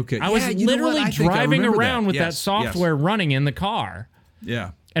 And I was you know literally what? I think I driving remember around that. with that Yes, software running in the car.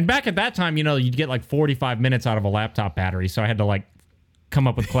 Yeah. And back at that time, you'd get like 45 minutes out of a laptop battery, so I had to come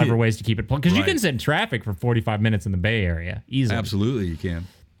up with clever ways to keep it plugged. Because you can sit in traffic for 45 minutes in the Bay Area easily. Absolutely, you can.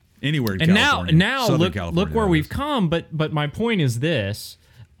 Anywhere in and California. now Southern look California, where we've come. But my point is this.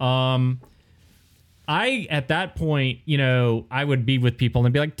 I, at that point, I would be with people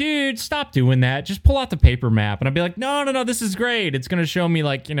and be like, dude, stop doing that. Just pull out the paper map. And I'd be like, no, this is great. It's going to show me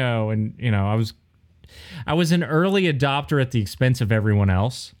I was an early adopter at the expense of everyone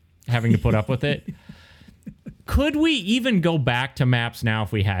else having to put up with it. Could we even go back to maps now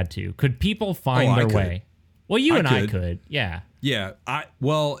if we had to? Could people find their way? Well, I could. Yeah. Yeah.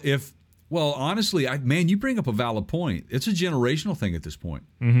 Honestly, you bring up a valid point. It's a generational thing at this point.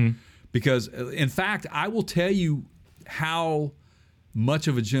 Mm-hmm. Because, in fact, I will tell you how much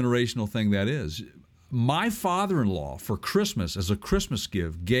of a generational thing that is. My father-in-law, for Christmas, as a Christmas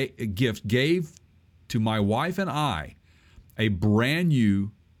gift, gave to my wife and I a brand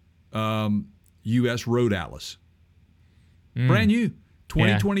new U.S. Road Atlas. Brand new.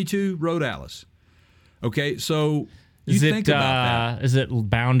 2022 Road Atlas. Okay, so think about that. Is it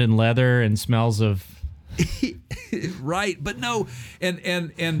bound in leather and smells of... Right, but no, and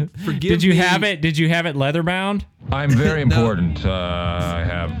forgive me. Did you have it? Did you have it leather bound? I'm very important. I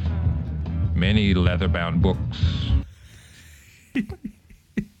have many leather bound books.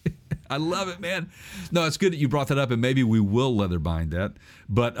 I love it, man. No, it's good that you brought that up, and maybe we will leather bind that.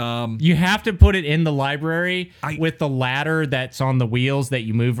 But you have to put it in the library with the ladder that's on the wheels that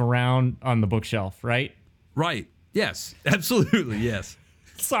you move around on the bookshelf, right? Right. Yes. Absolutely. Yes.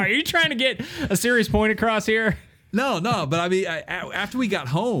 Sorry, are you trying to get a serious point across here? No, but I mean, after we got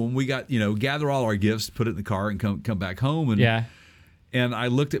home, we got gather all our gifts, put it in the car, and come back home. And and I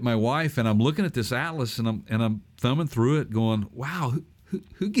looked at my wife, and I'm looking at this atlas, and I'm thumbing through it, going, "Wow,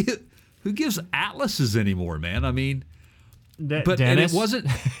 who gives atlases anymore, man?" I mean, Dennis? And it wasn't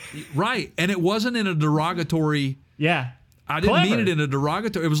right, and it wasn't in a derogatory. Yeah, I didn't mean it in a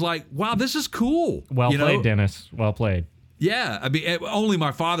derogatory. It was like, "Wow, this is cool." Well played, Dennis. Well played. Yeah, I mean, only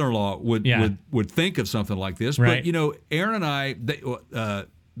my father-in-law would think of something like this. Right. But Aaron and I,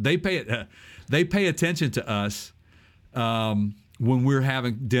 they pay attention to us when we're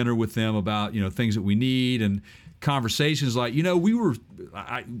having dinner with them about things that we need and conversations like we were.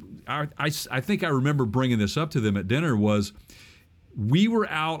 I think I remember bringing this up to them at dinner was. We were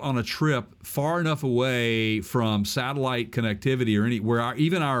out on a trip far enough away from satellite connectivity or where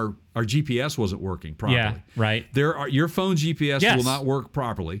even our GPS wasn't working properly. Yeah, right. Your phone GPS will not work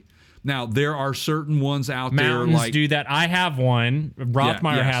properly. Now there are certain ones out Mountains there like do that. I have one.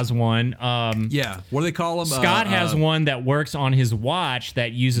 Rothmeyer has one. What do they call them? Scott has one that works on his watch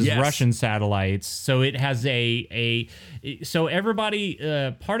that uses Russian satellites. So it has so everybody.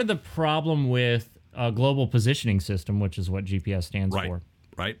 Part of the problem with a global positioning system, which is what GPS stands for,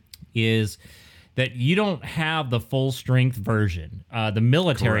 right, is that you don't have the full strength version. The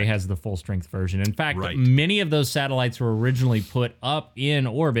military has the full strength version. In fact, many of those satellites were originally put up in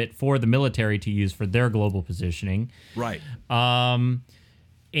orbit for the military to use for their global positioning. Right. And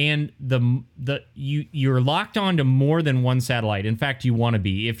you're locked onto more than one satellite. In fact, you want to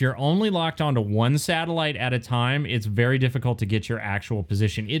be. If you're only locked onto one satellite at a time, it's very difficult to get your actual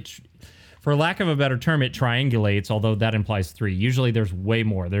position. for lack of a better term, it triangulates, although that implies 3. Usually there's way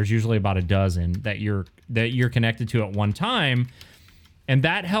more. There's usually about a dozen that you're connected to at one time. And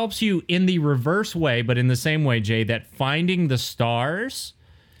that helps you in the reverse way, but in the same way, Jay, that finding the stars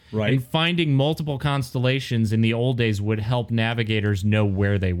Right. and finding multiple constellations in the old days would help navigators know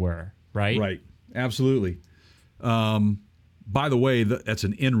where they were, right? Right. Absolutely. By the way, that's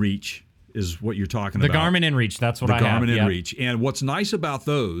an InReach is what you're talking The about. Garmin InReach, that's what The I have. Garmin Yep. InReach. And what's nice about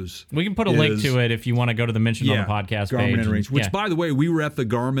those... We can put a link to it if you want to go to the mention on the podcast Garmin page. InReach. Which, Yeah. by the way, we were at the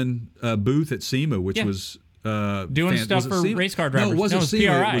Garmin booth at SEMA, which Yeah. was... Doing stuff was it for SEMA? race car drivers. No, it wasn't No, it was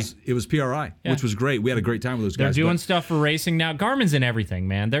SEMA. PRI. It was PRI, Yeah. which was great. We had a great time with those They're guys. doing but- stuff for racing now. Garmin's in everything,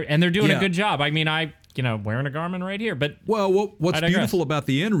 man. They're doing a Yeah. good job. I mean, wearing a Garmin right here, but Well, what's I digress. beautiful about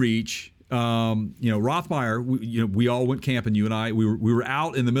the InReach, Rothmeyer, we all went camping, you and I. We were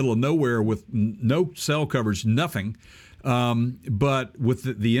out in the middle of nowhere with no cell coverage, nothing. But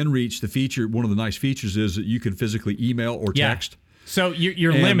with the InReach, the feature, one of the nice features is that you can physically email or yeah. text. So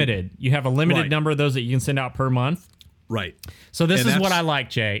you're And- limited. You have a limited Right. number of those that you can send out per month. Right. So this And is what that's- I like,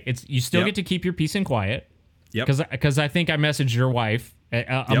 Jay. It's you still Yep. get to keep your peace and quiet. Yep. Because I think I messaged your wife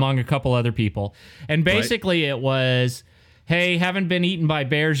among a couple other people, and basically it was, "Hey, haven't been eaten by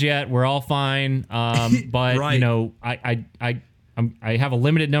bears yet. We're all fine, but Right. I have a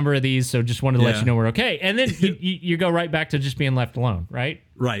limited number of these, so just wanted to let Yeah. you know we're okay." And then you go right back to just being left alone, right?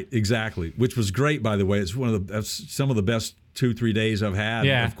 Right, exactly. Which was great, by the way. It's that's some of the best 2-3 days I've had.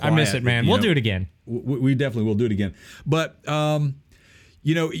 Yeah, of I miss quiet, it, man. you We'll know. do it again. We definitely will do it again. But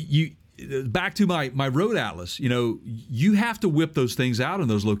you back to my road atlas. You have to whip those things out in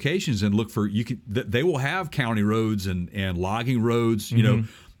those locations and look for. They will have county roads and logging roads.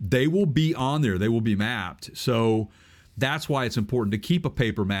 They will be on there. They will be mapped. So that's why it's important to keep a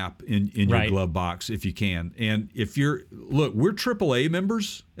paper map in your Right. glove box if you can. And if we're AAA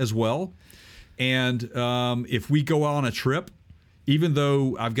members as well. And if we go on a trip, even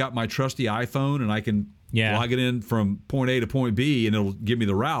though I've got my trusty iPhone and I can log it in from point A to point B and it'll give me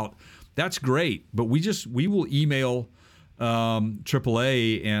the route, that's great. But we will email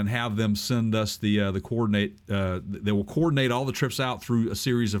AAA and have them send us the coordinate. They will coordinate all the trips out through a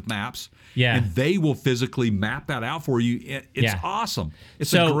series of maps. Yeah. And they will physically map that out for you. It's awesome.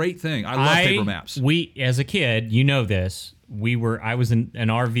 It's a great thing. I love paper maps. We, as a kid, you know this. I was in an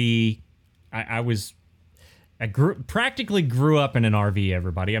RV. I practically grew up in an RV,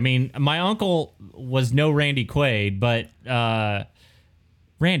 everybody. I mean, my uncle was no Randy Quaid, but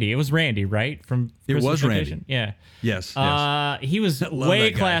Randy. It was Randy, right? From It Christmas was Randy. Vacation? Yeah. Yes. He was love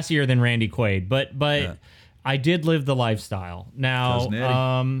way that guy. classier than Randy Quaid, but I did live the lifestyle. Cousin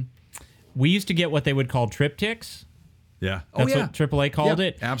Now, Eddie. we used to get what they would call triptychs. Yeah. That's what AAA called Yep,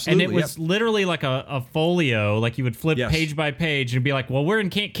 it. absolutely, And it was literally like a folio, like you would flip Yes. page by page and be like, well, we're in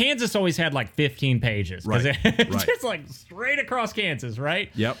Kansas always had like 15 pages. 'cause Right, it's right. just like straight across Kansas,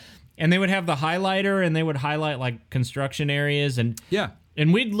 right? Yep. And they would have the highlighter and they would highlight like construction areas.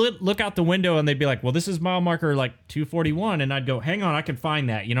 And we'd look out the window and they'd be like, well, this is mile marker like 241. And I'd go, hang on, I can find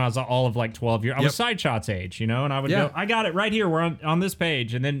that. I was all of like 12 years. I was side shots age, and I would go, I got it right here. We're on this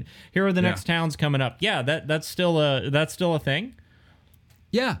page. And then here are the next towns coming up. Yeah, that's still a thing.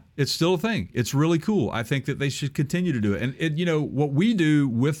 Yeah, it's still a thing. It's really cool. I think that they should continue to do it. And what we do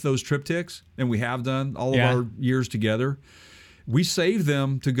with those triptychs, and we have done all of our years together, we save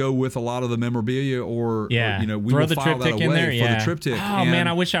them to go with a lot of the memorabilia, or we Throw will the file that triptych away in there. for Yeah. the triptych. Oh And man,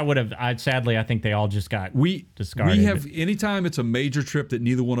 I wish I would have. Sadly, I think they all just got discarded. We have anytime it's a major trip that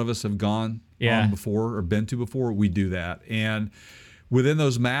neither one of us have gone on before or been to before, we do that. And within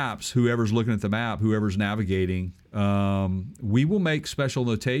those maps, whoever's looking at the map, whoever's navigating, we will make special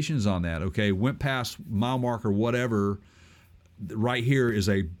notations on that. Okay, went past mile marker, whatever. Right here is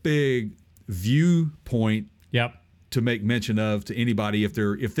a big viewpoint. Yep. To make mention of to anybody if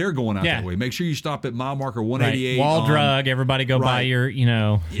they're going out that way. Make sure you stop at mile marker 188. Right. Wall drug. Everybody go by your,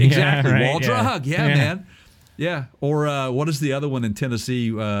 Exactly. right, Wall drug. Yeah, man. Yeah. Or what is the other one in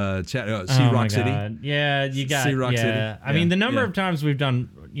Tennessee? Sea Rock City. God. Yeah, you got Sea Rock City. I mean, the number of times we've done,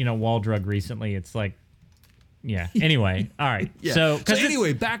 wall drug recently, it's like, Anyway, all right. Yeah. So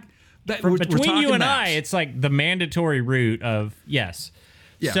anyway, back we're between talking you and maps. I, it's like the mandatory route of yes.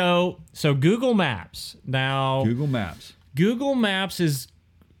 Yeah. So Google Maps. Now Google Maps is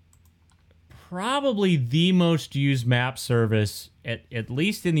probably the most used map service at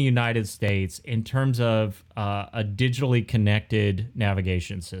least in the United States in terms of a digitally connected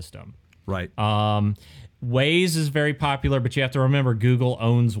navigation system. Right. Waze is very popular, but you have to remember Google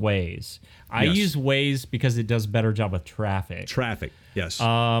owns Waze. I Yes. use Waze because it does a better job with traffic. Yes.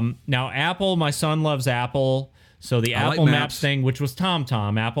 Now Apple, my son loves Apple. So the I like Apple Maps Maps. thing, which was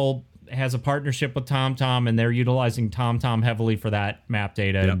TomTom, Apple has a partnership with TomTom, and they're utilizing TomTom heavily for that map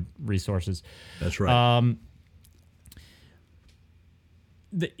data and resources. That's right.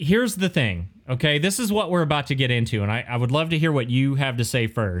 Here's the thing, okay? This is what we're about to get into, and I would love to hear what you have to say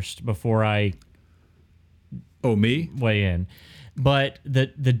first before I me? weigh in. But the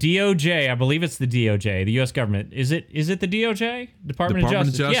DOJ, I believe it's the DOJ, the U.S. government. Is it the DOJ? Department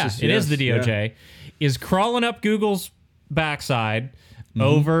of Justice. Yeah, it is the DOJ. Is crawling up Google's backside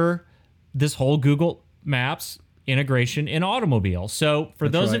over this whole Google Maps integration in automobile. So for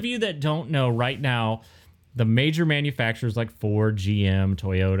those of you that don't know right now, the major manufacturers like Ford, GM,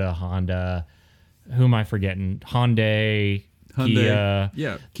 Toyota, Honda, who am I forgetting? Hyundai, Kia.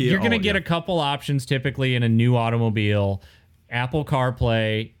 Yeah, Kia. You're going to get a couple options typically in a new automobile: Apple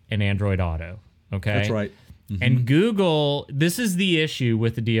CarPlay and Android Auto. Okay, that's right. And Google, this is the issue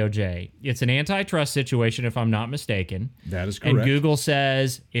with the DOJ. It's an antitrust situation, if I'm not mistaken. That is correct. And Google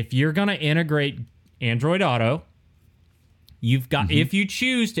says if you're going to integrate Android Auto, you've got, if you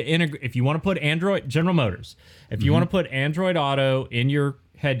choose to integrate, if you want to put Android, General Motors, if you want to put Android Auto in your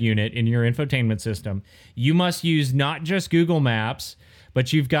head unit, in your infotainment system, you must use not just Google Maps,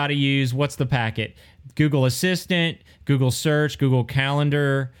 but you've got to use, what's the packet? Google Assistant, Google Search, Google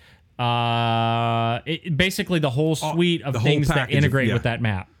Calendar, basically the whole suite of things that integrate with that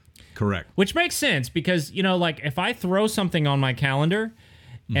map. Correct. Which makes sense because, like if I throw something on my calendar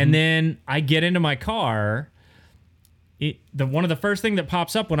and then I get into my car, one of the first thing that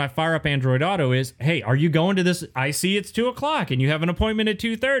pops up when I fire up Android Auto is, hey, are you going to this? I see it's 2:00 and you have an appointment at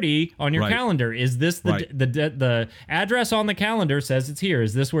 2:30 on your calendar. Is this the address on the calendar says it's here?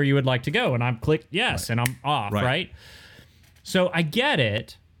 Is this where you would like to go? And I'm clicked yes, and I'm off, right? So I get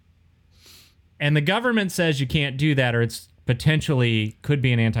it. And the government says you can't do that, or it's potentially could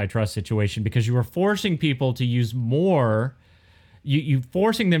be an antitrust situation because you are forcing people to use more. You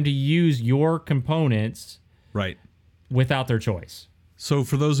forcing them to use your components, right, without their choice. So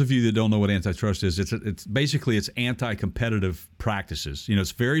for those of you that don't know what antitrust is, it's basically anti-competitive practices.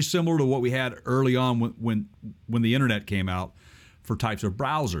 It's very similar to what we had early on when the internet came out for types of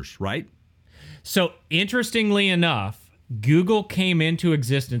browsers, right? So interestingly enough, Google came into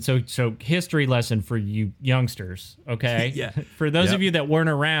existence. So history lesson for you youngsters, okay? Yeah. For those of you that weren't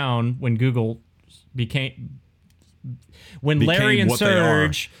around when Google when Larry and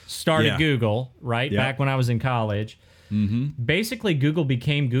Serge started Google, right? Back when I was in college. Basically, Google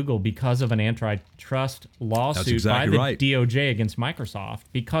became Google because of an antitrust lawsuit by the DOJ against Microsoft,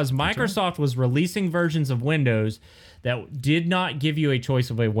 because Microsoft was releasing versions of Windows that did not give you a choice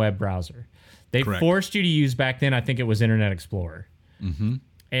of a web browser. They forced you to use, back then, I think it was Internet Explorer.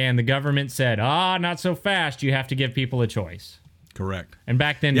 And the government said, not so fast. You have to give people a choice. Correct. And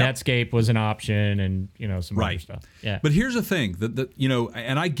back then, Netscape was an option and, some other stuff. Yeah. But here's the thing,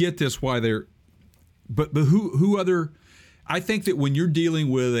 and I get this why they're, but who other, I think that when you're dealing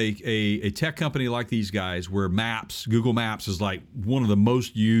with a tech company like these guys, where Google Maps is like one of the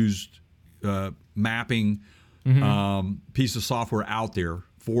most used mapping piece of software out there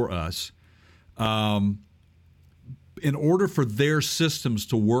for us, in order for their systems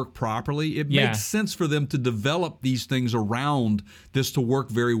to work properly, it makes sense for them to develop these things around this to work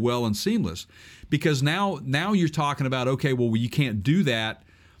very well and seamless. Because now you're talking about, okay, well, you can't do that.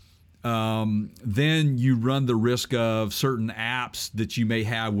 Then you run the risk of certain apps that you may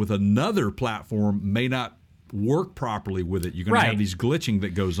have with another platform may not work properly with it. You're going to have these glitching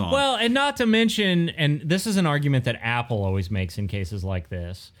that goes on. Well, and not to mention, and this is an argument that Apple always makes in cases like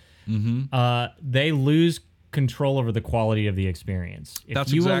this, they lose control over the quality of the experience.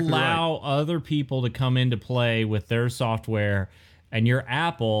 If you allow other people to come into play with their software and your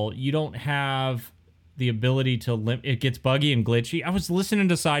Apple, you don't have the ability to it gets buggy and glitchy. I was listening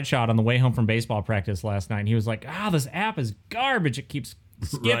to Sideshot on the way home from baseball practice last night, and he was like, this app is garbage. It keeps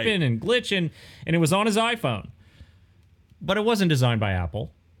skipping and glitching, and it was on his iPhone. But it wasn't designed by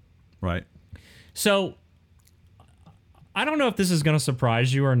Apple. Right. So I don't know if this is going to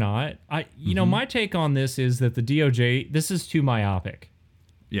surprise you or not. My take on this is that the DOJ, this is too myopic.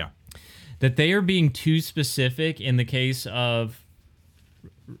 Yeah. That they are being too specific in the case of,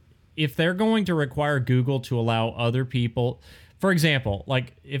 if they're going to require Google to allow other people, for example,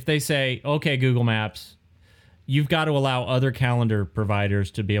 like if they say, okay, Google Maps, you've got to allow other calendar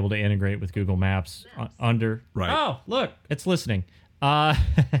providers to be able to integrate with Google Maps under. Right. Oh, look, it's listening. Or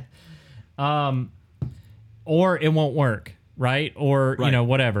it won't work, right? Or,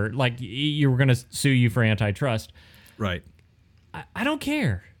 whatever. Like you were going to sue you for antitrust. Right. I don't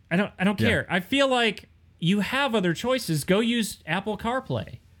care. I don't care. I feel like you have other choices. Go use Apple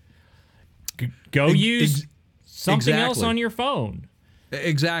CarPlay. Go use something else on your phone.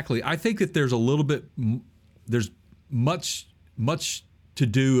 Exactly. I think that there's a little bit, there's much to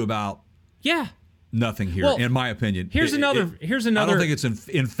do about Yeah. nothing here, Well, in my opinion. Here's another. I don't think it's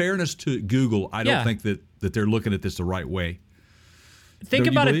in fairness to Google. I don't Yeah. think that they're looking at this the right way. Think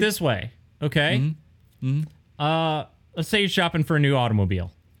Don't you about it believe? this way, okay? Let's say you're shopping for a new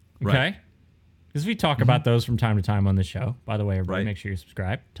automobile, okay? Right. Because we talk about those from time to time on the show. By the way, everybody, Right. make sure you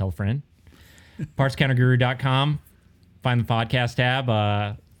subscribe. Tell a friend. PartsCounterGuru.com. Find the podcast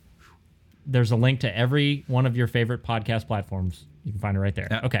tab. There's a link to every one of your favorite podcast platforms. You can find it right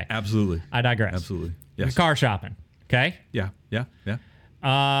there. Okay. Absolutely. I digress. Absolutely. You're Yes. car shopping, okay? Yeah.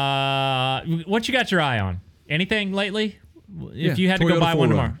 What you got your eye on? Anything lately? If Yeah, you had to go Toyota buy one 4Runner.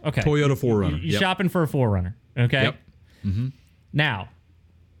 tomorrow. Okay. Toyota 4Runner. You're Yep. shopping for a 4Runner, okay? Yep. Now,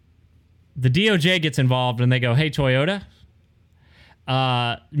 the DOJ gets involved and they go, "Hey, Toyota,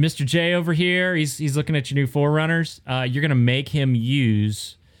 Mr. J over here, he's looking at your new 4Runners. You're going to make him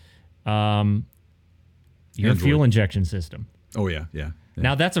use your Android. fuel injection system." Oh yeah.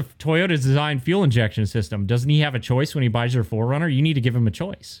 Now, that's a Toyota's designed fuel injection system. Doesn't he have a choice when he buys your 4Runner? You need to give him a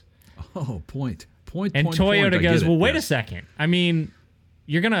choice. Oh, point. And Toyota I goes, get it. "Well, wait a Yes. second. I mean,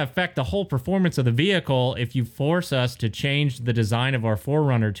 you're going to affect the whole performance of the vehicle if you force us to change the design of our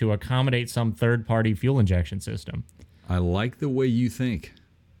 4Runner to accommodate some third-party fuel injection system." I like the way you think.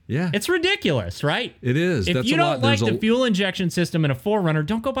 Yeah. It's ridiculous, right? It is. If That's you a don't lot. like There's the fuel injection system in a 4Runner,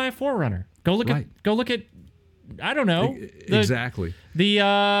 don't go buy a 4Runner. Go look Right. at I don't know. Exactly. The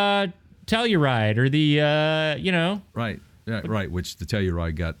Telluride or the Right. Yeah, right. Which the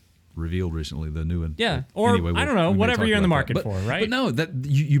Telluride got revealed recently, the new one. Yeah. Or, Anyway, I don't know, we may whatever talk you're in the about market that. for, right? But no, that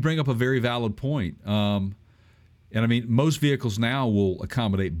you bring up a very valid point. And I mean, most vehicles now will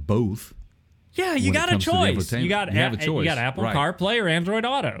accommodate both. Yeah, you when it got a comes to the choice. You infotainment. got You have a you choice. got Apple Right. CarPlay or Android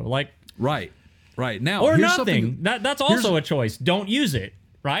Auto, like Right. Now, or here's nothing. something- That's also a choice. Don't use it,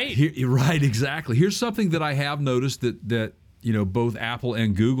 right? Right, exactly. Here's something that I have noticed that both Apple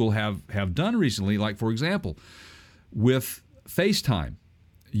and Google have done recently. Like, for example, with FaceTime,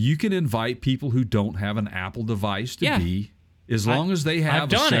 you can invite people who don't have an Apple device to be, as long as they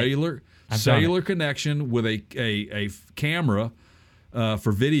have a cellular connection with a camera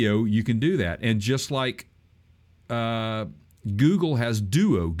for video. You can do that, and just like Google has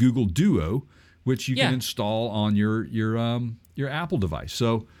Google Duo, which you can install on your Apple device.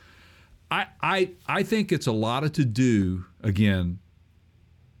 So I think it's a lot of to do again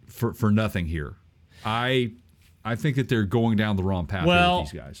for nothing here. I think that they're going down the wrong path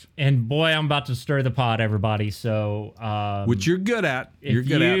with these guys. And boy, I'm about to stir the pot, everybody. So Which you're good at. You're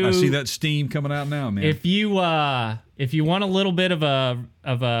good at. I see that steam coming out now, man. If you want a little bit of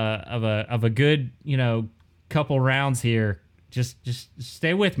a good, couple rounds here, just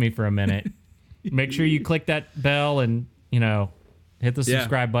stay with me for a minute. Make sure you click that bell and, hit the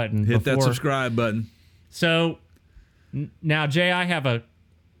subscribe button. Hit that subscribe button. So now, Jay, I have a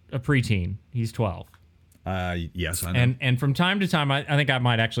preteen. He's 12. Yes, I know. And from time to time, I think I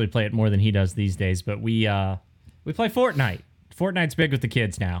might actually play it more than he does these days. But we play Fortnite. Fortnite's big with the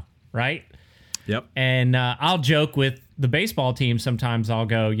kids now, right? Yep. And I'll joke with the baseball team. Sometimes I'll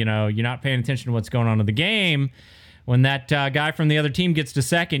go, you're not paying attention to what's going on in the game. When that guy from the other team gets to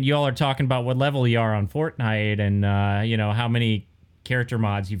second, you all are talking about what level you are on Fortnite and how many character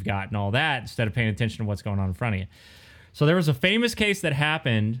mods you've got and all that, instead of paying attention to what's going on in front of you. So there was a famous case that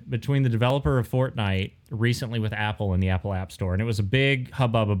happened between the developer of Fortnite recently with Apple and the Apple App Store, and it was a big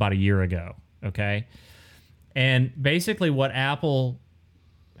hubbub about a year ago, okay? And basically what Apple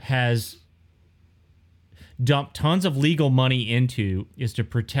has dumped tons of legal money into is to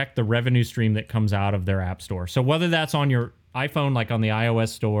protect the revenue stream that comes out of their App Store. So whether that's on your iPhone, like on the iOS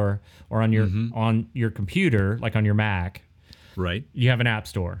store, or on your computer, like on your Mac, right? You have an App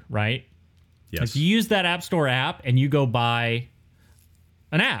Store, right? Yes. If you use that App Store app and you go buy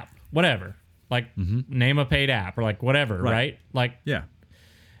an app, whatever, like name a paid app or like whatever, right? Like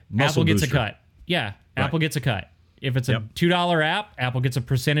Apple gets a cut. Yeah, Apple gets a cut. If it's a $2 app, Apple gets a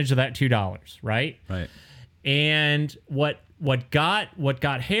percentage of that $2, right? Right. And what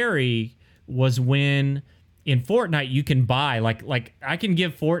got hairy was when in Fortnite you can buy like I can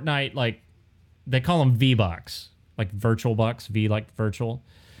give Fortnite, like they call them V-Bucks, like virtual bucks, V like virtual.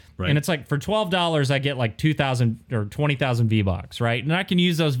 Right. And it's like for $12 I get like 2,000 or 20,000 V-Bucks, right? And I can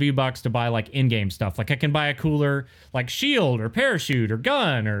use those V-Bucks to buy like in-game stuff. Like I can buy a cooler like shield or parachute or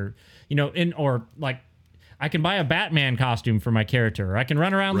gun or or like I can buy a Batman costume for my character. Or I can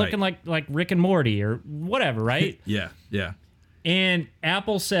run around looking like Rick and Morty or whatever, right? Yeah. And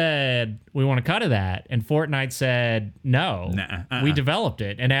Apple said, we want a cut of that. And Fortnite said, no, we developed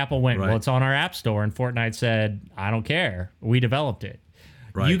it. And Apple went, well, it's on our App Store. And Fortnite said, I don't care. We developed it.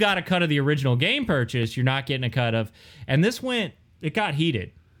 Right. You got a cut of the original game purchase. You're not getting a cut of. And it got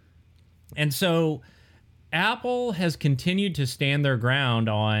heated. And so Apple has continued to stand their ground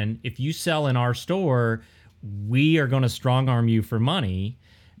on, if you sell in our store, we are going to strong arm you for money,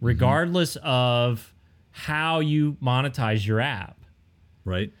 regardless of how you monetize your app.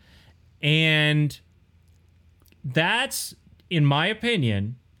 Right. And that's, in my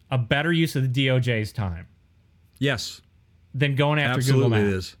opinion, a better use of the DOJ's time Yes. than going after Absolutely Google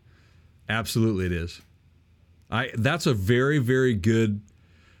Maps. it is. Absolutely it is. That's a very, very good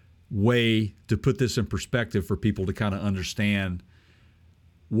way to put this in perspective for people to kind of understand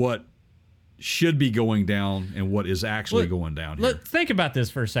what should be going down and what is actually going down here. Think about this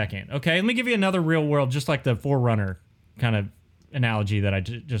for a second, okay? Let me give you another real world, just like the Forerunner kind of analogy that I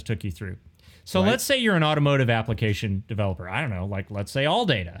just took you through. So let's say you're an automotive application developer. I don't know, like let's say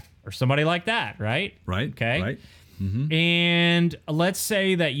ALLDATA or somebody like that, right? Right. Okay. Right. And let's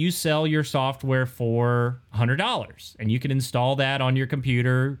say that you sell your software for $100 and you can install that on your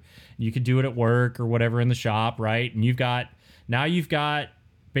computer. You could do it at work or whatever in the shop, right? And you've got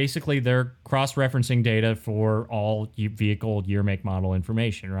basically their cross-referencing data for all vehicle year, make, model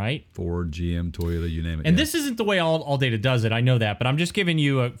information, right? Ford, GM, Toyota, you name it. And this isn't the way ALLDATA does it. I know that, but I'm just giving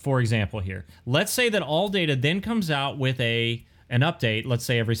you for example here. Let's say that ALLDATA then comes out with an update, let's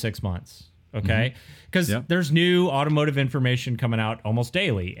say every 6 months. Okay, because there's new automotive information coming out almost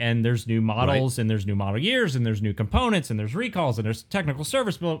daily, and there's new models, and there's new model years, and there's new components, and there's recalls, and there's technical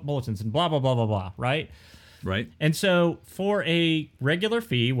service bulletins, and blah blah blah blah blah. Right. Right. And so for a regular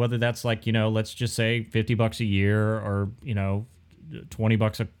fee, whether that's like, let's just say $50 a year or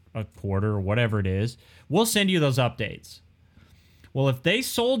 $20 a quarter or whatever it is, we'll send you those updates. Well, if they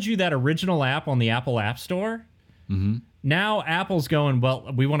sold you that original app on the Apple App Store. Now Apple's going,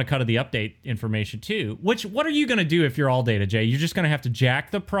 well, we want to cut of the update information too. What are you going to do if you're ALLDATA, Jay? You're just going to have to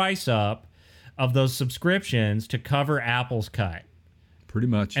jack the price up of those subscriptions to cover Apple's cut. Pretty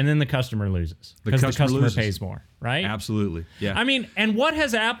much. And then the customer loses because the customer pays more, right? Absolutely. Yeah. I mean, and what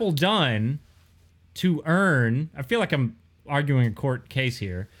has Apple done to earn, I feel like I'm arguing a court case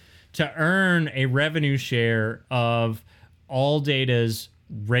here, to earn a revenue share of ALLDATA's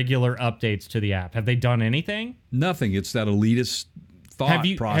regular updates to the app? Have they done anything? Nothing. It's that elitist thought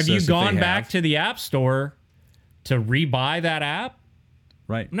process. Have you gone back to the App Store to rebuy that app?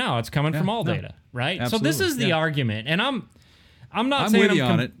 Right. No, it's coming from ALLDATA, right? Absolutely. So this is the argument, and I'm not saying with you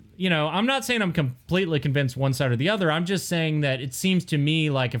on it. I'm not saying I'm completely convinced one side or the other. I'm just saying that it seems to me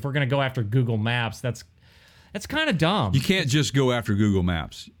like if we're going to go after Google Maps, that's kind of dumb. You can't just go after Google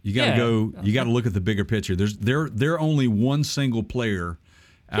Maps. You got to You got to look at the bigger picture. They're only one single player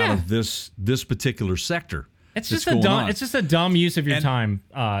out of this particular sector. It's just a dumb use of your time,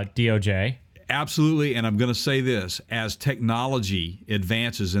 DOJ. Absolutely, and I'm going to say this: as technology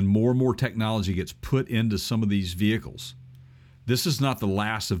advances and more technology gets put into some of these vehicles, this is not the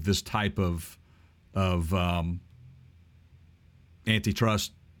last of this type of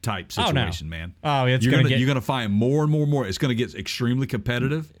antitrust type situation, man. Oh, you're gonna find more and more. It's gonna get extremely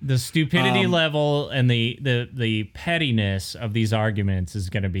competitive. The stupidity level and the pettiness of these arguments is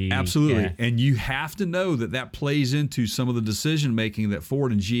gonna be absolutely. And you have to know that plays into some of the decision making that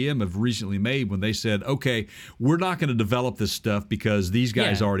Ford and GM have recently made when they said, "Okay, we're not going to develop this stuff because these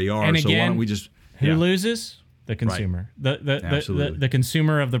guys already are. And so again, why don't we just?" Who loses? The consumer. Right. The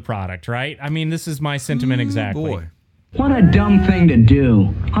consumer of the product. Right. I mean, this is my sentiment exactly. Boy. What a dumb thing to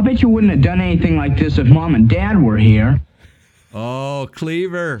do. I bet you wouldn't have done anything like this if Mom and Dad were here. Oh,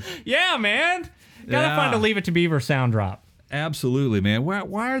 Cleaver. Yeah, man. Gotta find a Leave It to Beaver sound drop. Absolutely, man.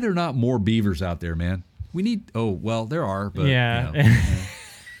 Why are there not more beavers out there, man? We need... Oh, well, there are, but... Yeah.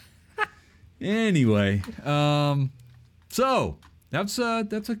 Anyway, so that's a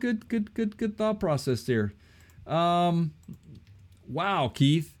good thought process there. Wow,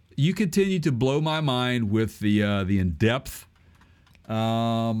 Keith. You continue to blow my mind with the in-depth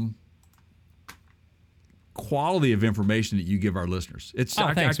quality of information that you give our listeners.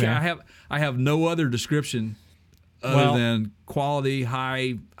 Thanks, man. I have no other description other than quality,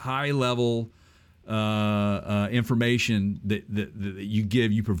 high level information that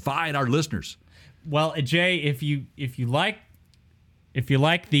you provide our listeners. Well, Jay, if you like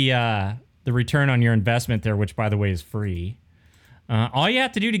the return on your investment there, which by the way is free. All you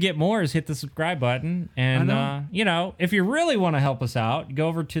have to do to get more is hit the subscribe button. And, if you really want to help us out, go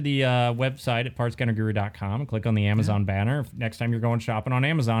over to the website at partscounterguru.com and click on the Amazon banner next time you're going shopping on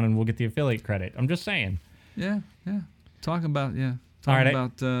Amazon, and we'll get the affiliate credit. I'm just saying. Yeah. Talking about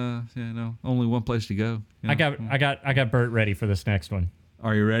only one place to go. I got Bert ready for this next one.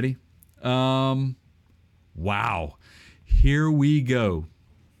 Are you ready? Wow. Here we go.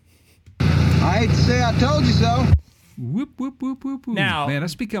 I hate to say I told you so. Whoop, whoop, whoop, whoop, whoop. Now- Man,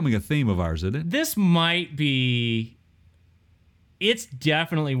 that's becoming a theme of ours, isn't it? This might be. It's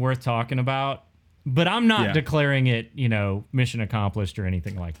definitely worth talking about, but I'm not Yeah. declaring it, mission accomplished or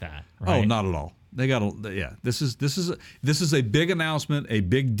anything like that. Oh, Right? not at all. They got to. Yeah, this is a big announcement, a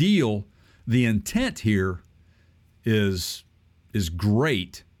big deal. The intent here is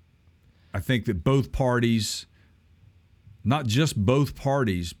great. I think that both parties, not just both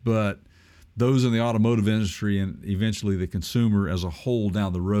parties, but those in the automotive industry and eventually the consumer as a whole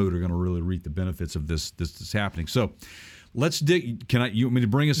down the road are going to really reap the benefits of this that's happening. So let's dig. You want me to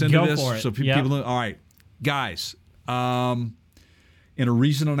bring us into Go this? for it. So Yep. people know. All right, guys. In a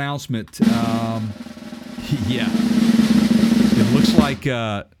recent announcement, yeah, it looks like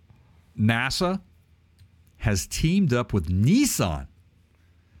NASA has teamed up with Nissan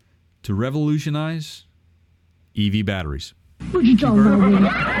to revolutionize EV batteries. What you talking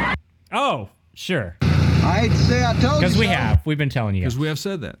about? Oh, sure. I hate to say I told you Because so. we've been telling you. Because we have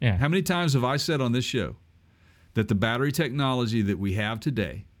said that. Yeah. How many times have I said on this show that the battery technology that we have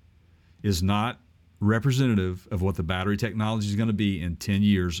today is not representative of what the battery technology is going to be in 10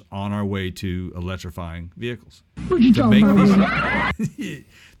 years on our way to electrifying vehicles? What you To talking make, about?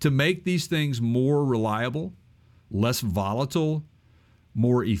 to make these things more reliable, less volatile,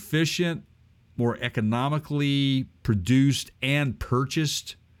 more efficient, more economically produced and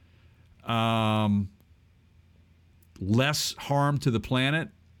purchased, less harm to the planet.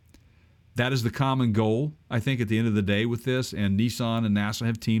 That is the common goal, I think, at the end of the day with this. And Nissan and NASA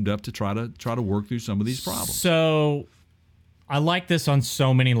have teamed up to try to work through some of these problems. So I like this on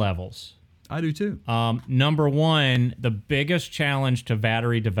so many levels. I do too. Number one, the biggest challenge to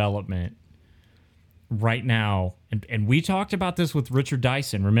battery development right now, and we talked about this with Richard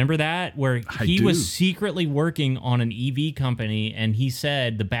Dyson. Remember that? Where he do. was secretly working on an EV company, and he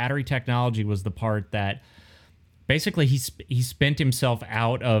said the battery technology was the part that basically he spent himself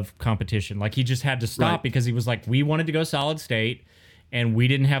out of competition. Like he just had to stop Right. because he was like, we wanted to go solid state, and we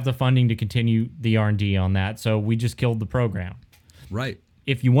didn't have the funding to continue the R&D on that, so we just killed the program. Right.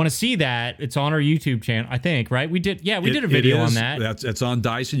 If you want to see that, it's on our YouTube channel, I think, right? We did a video on that. It's on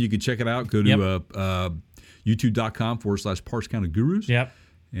Dyson. You can check it out. Go to youtube.com/Parts Counter Gurus. Yep.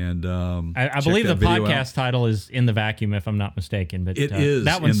 And I check believe the that video podcast out. title is In the Vacuum, if I'm not mistaken. But It is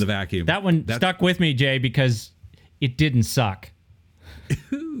that In the Vacuum. That one stuck with me, Jay, because it didn't suck.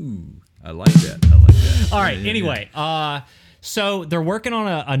 I like that. All right. Anyway, so they're working on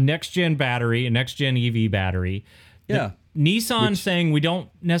a next-gen battery, a next-gen EV battery. Yeah. Nissan saying we don't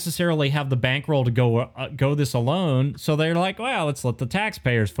necessarily have the bankroll to go this alone, so they're like, well, let's let the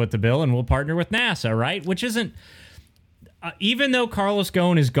taxpayers foot the bill, and we'll partner with NASA, right? Which isn't even though Carlos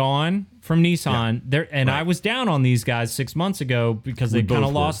Ghosn is gone from Nissan, I was down on these guys 6 months ago because they We kind of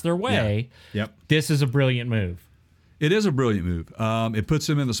both were. lost their way. Yeah. Yep. This is a brilliant move. It is a brilliant move. It puts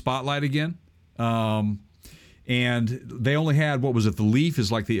them in the spotlight again. And they only had, what was it? The Leaf was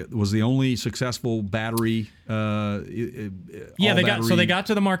the only successful battery. They got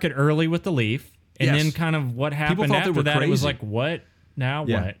to the market early with the Leaf, and Yes. then kind of what happened thought they after were that. It was crazy. like, what now?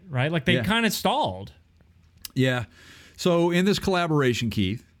 Yeah. What, right? Like they kind of stalled. Yeah. So in this collaboration,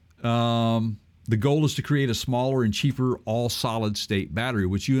 Keith, the goal is to create a smaller and cheaper all-solid-state battery,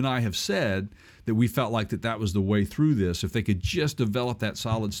 which you and I have said that we felt like that was the way through this. If they could just develop that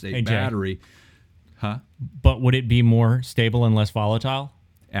solid-state Hey, Jay. battery. Huh? But would it be more stable and less volatile?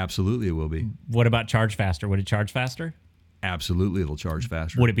 Absolutely it will be. What about charge faster? Would it charge faster? Absolutely it'll charge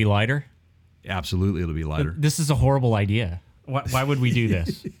faster. Would it be lighter? Absolutely it'll be lighter. This is a horrible idea. Why would we do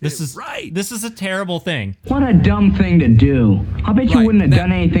this? This is Right. This is a terrible thing. What a dumb thing to do. I bet you Right. wouldn't have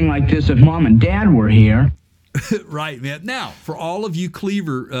done anything like this if Mom and Dad were here. Right, man. Now, for all of you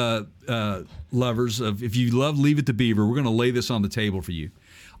Cleaver lovers, if you love Leave It to Beaver, we're going to lay this on the table for you.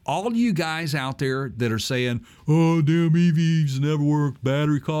 All you guys out there that are saying, "Oh, damn, EVs never work.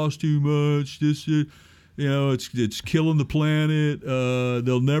 Battery costs too much. It's killing the planet.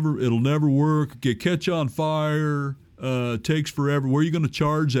 It'll never work. Catch on fire. Takes forever. Where are you going to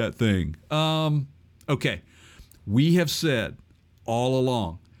charge that thing?" Okay, we have said all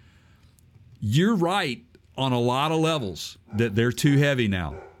along, you're right on a lot of levels that they're too heavy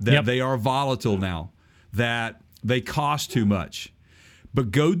now, that they are volatile now, that they cost too much.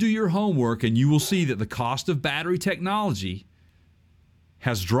 But go do your homework and you will see that the cost of battery technology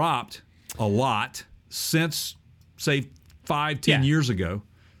has dropped a lot since, say, 5-10 years ago.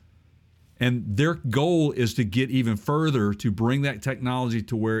 And their goal is to get even further to bring that technology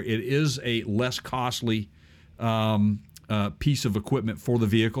to where it is a less costly piece of equipment for the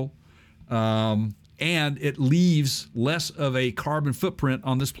vehicle. and it leaves less of a carbon footprint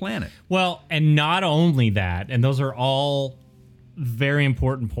on this planet. Well, and not only that, and those are all very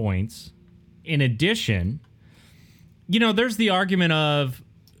important points. In addition, there's the argument of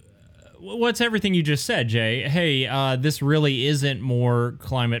what's everything you just said, Jay. Hey, this really isn't more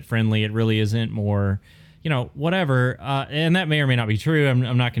climate friendly. It really isn't more, whatever. And that may or may not be true.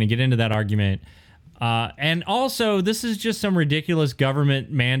 I'm not going to get into that argument. And also, this is just some ridiculous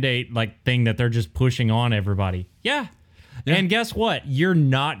government mandate thing that they're just pushing on everybody. Yeah. And guess what? You're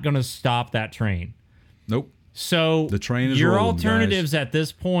not going to stop that train. Nope. So the train is your rolling, alternatives guys. At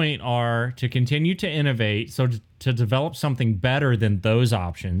this point are to continue to innovate, so to develop something better than those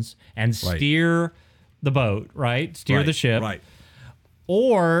options and steer the boat, right? Steer the ship. Right.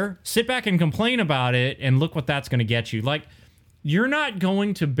 Or sit back and complain about it and look what that's going to get you. You're not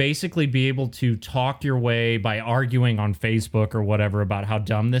going to basically be able to talk your way by arguing on Facebook or whatever about how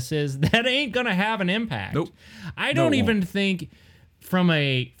dumb this is. That ain't going to have an impact. Nope. I don't even think from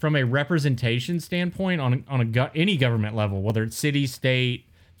a representation standpoint on any government level, whether it's city, state,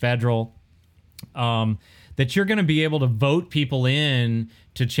 federal, that you're going to be able to vote people in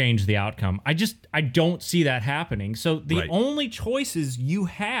to change the outcome. I don't see that happening. So the only choices you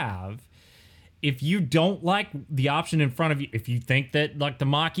have, if you don't like the option in front of you, if you think that the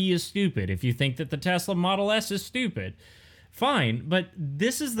Mach-E is stupid, if you think that the Tesla Model S is stupid, fine. But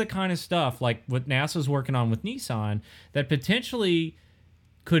this is the kind of stuff like what NASA's working on with Nissan that potentially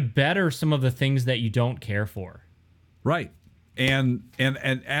could better some of the things that you don't care for. Right. And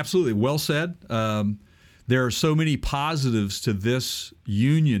absolutely well said. There are so many positives to this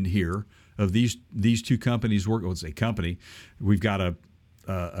union here of these two companies work. Well, it's a company. We've got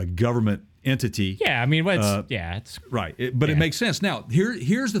a government entity. Yeah, I mean, it's right. It makes sense. Now,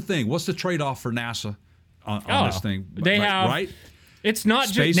 here's the thing. What's the trade-off for NASA on this thing? They have right. It's not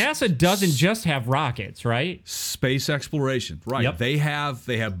just NASA doesn't just have rockets, right? Space exploration, right? Yep. They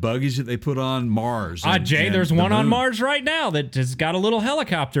have buggies that they put on Mars. Jay, there's one on Mars right now that has got a little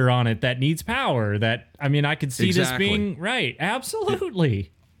helicopter on it that needs power. I could see this being right.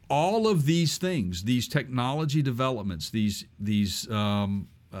 Absolutely. All of these things, these technology developments, these little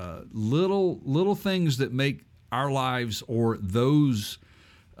things that make our lives or those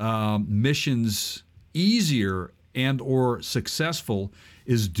missions easier and or successful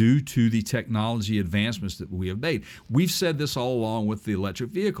is due to the technology advancements that we have made. We've said this all along with the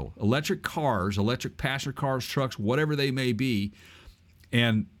electric vehicle. Electric cars, electric passenger cars, trucks, whatever they may be,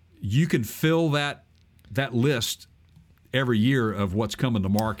 and you can fill that list every year of what's coming to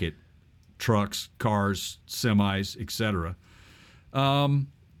market, trucks, cars, semis, etc.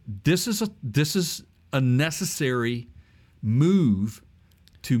 This is a necessary move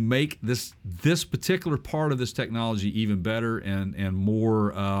to make this particular part of this technology even better and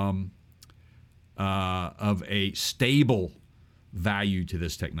more of a stable value to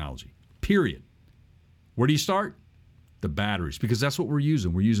this technology. Period. Where do you start? The batteries, because that's what we're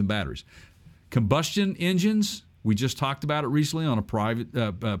using. We're using batteries. Combustion engines, we just talked about it recently on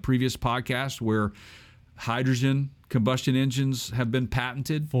a previous podcast where hydrogen combustion engines have been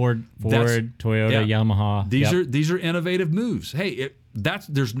patented. Ford, Toyota, Yamaha. These are innovative moves. Hey,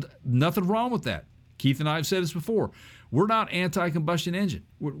 there's nothing wrong with that. Keith and I have said this before. We're not anti-combustion engine.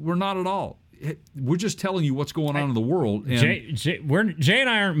 We're not at all. We're just telling you what's going on in the world. And Jay and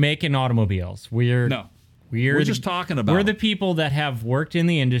I aren't making automobiles. We're just talking about. We're the people that have worked in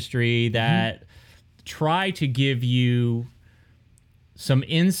the industry that try to give you some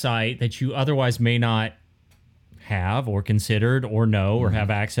insight that you otherwise may not have or considered or know or have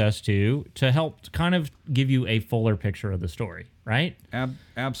access to help kind of give you a fuller picture of the story, right?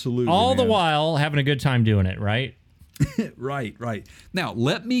 Absolutely. All the while having a good time doing it, right? Right. Now,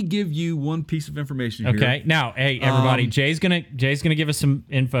 let me give you one piece of information here. Okay. Now, hey, everybody, Jay's gonna give us some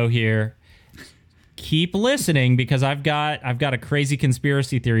info here. Keep listening because I've got a crazy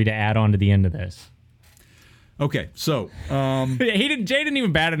conspiracy theory to add on to the end of this. Okay, so Jay didn't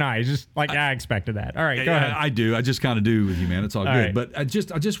even bat an eye. He's just like, I expected that. All right, go ahead. I do. I just kind of do with you, man. It's all good. Right. But I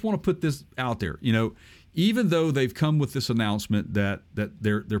just want to put this out there. Even though they've come with this announcement that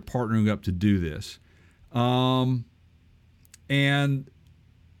they're partnering up to do this, and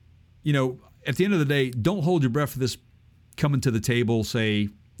at the end of the day, don't hold your breath for this coming to the table, say,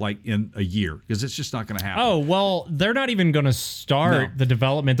 like in a year, because it's just not going to happen. Oh, well, they're not even going to start the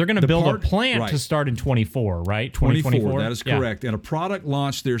development. They're going to build a plant to start in 24, right? 2024, that is correct. And a product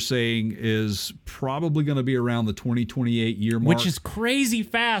launch, they're saying, is probably going to be around the 2028 year mark. Which is crazy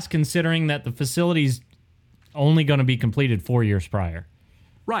fast considering that the facility's only going to be completed 4 years prior.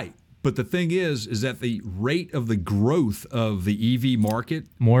 Right. But the thing is that the rate of the growth of the EV market,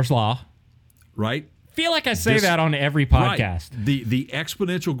 Moore's Law. right? Feel like I say This- that on every podcast. Right. The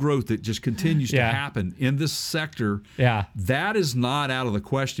exponential growth that just continues to Yeah. happen in this sector, Yeah. that is not out of the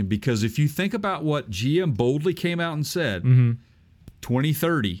question, because if you think about what GM boldly came out and said,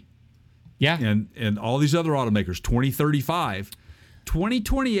 2030, Yeah. and all these other automakers, 2035,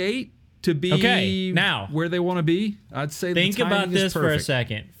 2028 to be Okay, now, where they want to be, I'd say Think the timing about is this for a perfect.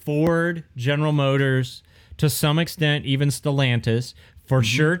 second. Ford, General Motors, to some extent, even Stellantis, for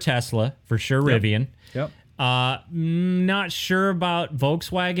sure Tesla, for sure Rivian. Yep. Not sure about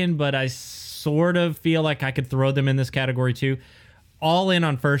Volkswagen, but I sort of feel like I could throw them in this category too. All in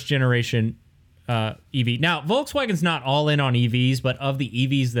on first generation EV. Now, Volkswagen's not all in on EVs, but of the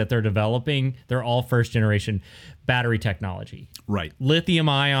EVs that they're developing, they're all first generation battery technology. Right. Lithium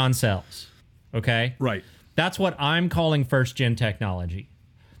ion cells. Okay? Right. That's what I'm calling first gen technology.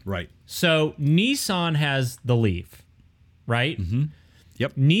 Right. So Nissan has the Leaf, right? Mm-hmm.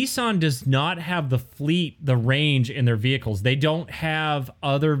 Yep. Nissan does not have the fleet, the range in their vehicles. They don't have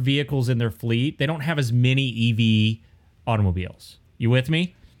other vehicles in their fleet. They don't have as many EV automobiles. You with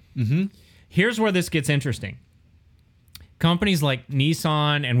me? Mm-hmm. Here's where this gets interesting. Companies like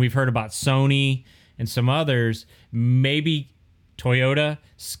Nissan, and we've heard about Sony and some others, maybe Toyota,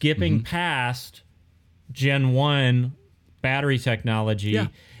 skipping past Gen 1 battery technology Yeah.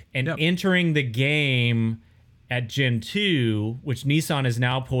 and Yep. entering the game at Gen 2, which Nissan is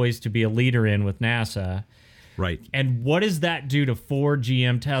now poised to be a leader in with NASA. Right. And what does that do to Ford,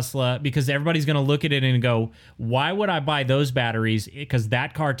 GM, Tesla? Because everybody's going to look at it and go, why would I buy those batteries? Because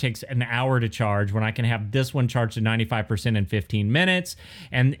that car takes an hour to charge when I can have this one charged to 95% in 15 minutes.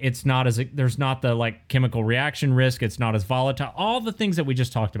 And it's not as, there's not the like chemical reaction risk. It's not as volatile. All the things that we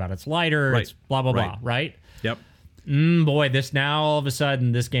just talked about. It's lighter. Right. It's blah, blah, Right. blah. Right? Yep. Boy, this now all of a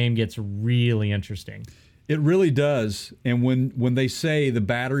sudden, this game gets really interesting. It really does. And when they say the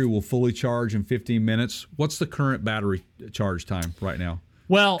battery will fully charge in 15 minutes, what's the current battery charge time right now?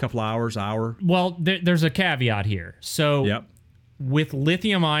 Well, A couple hours, hour? well, there's a caveat here. So Yep. with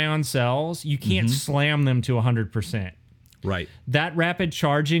lithium ion cells, you can't slam them to 100%. Right. That rapid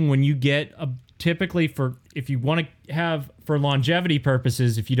charging, when you get typically for, if you want to have for longevity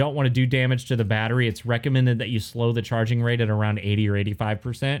purposes, if you don't want to do damage to the battery, it's recommended that you slow the charging rate at around 80 or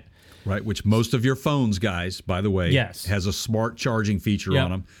 85%. Right, which most of your phones, guys, by the way, Yes. has a smart charging feature Yep.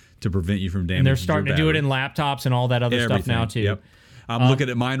 on them to prevent you from damaging And they're starting your to do it battery. in laptops and all that other stuff now too. Yep. I'm looking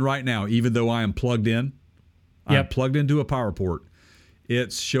at mine right now. Even though I am plugged in, I'm Yep. plugged into a power port.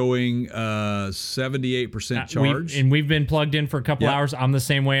 It's showing 78% charge. We've been plugged in for a couple Yep. hours. I'm the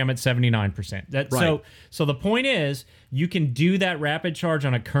same way. I'm at 79%. Right. So the point is, you can do that rapid charge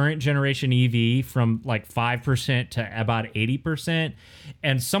on a current generation EV from like 5% to about 80%.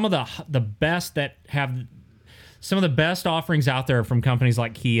 And some of the best that have some of the best offerings out there are from companies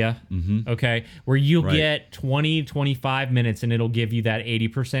like Kia, okay, where you'll Right. get 20, 25 minutes and it'll give you that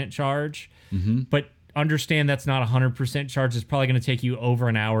 80% charge. But understand that's not a 100% charge. It's probably going to take you over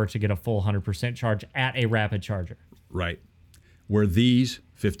an hour to get a full 100% charge at a rapid charger. Right. Where these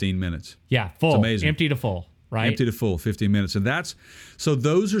 15 minutes. Yeah, full, amazing. empty to full, right? Empty to full, 15 minutes. And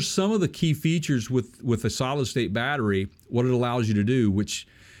those are some of the key features with a solid state battery, what it allows you to do, which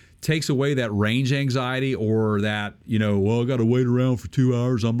takes away that range anxiety or that, well, I got to wait around for 2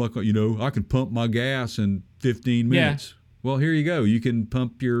 hours. I'm not going to, I can pump my gas in 15 minutes. Well, here you go. You can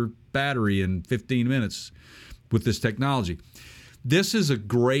pump your battery in 15 minutes with this technology. This is a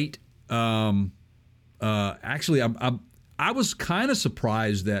great, actually, I was kind of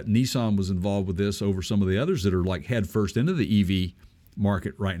surprised that Nissan was involved with this over some of the others that are like head first into the EV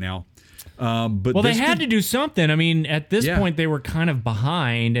market right now. But Well, they had to do something. I mean, at this Yeah. point, they were kind of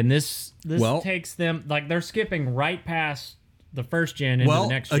behind, and this Well- takes them, like, they're skipping right past the first gen into the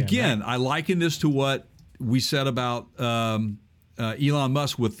next gen. again, right? I liken this to what we said about Elon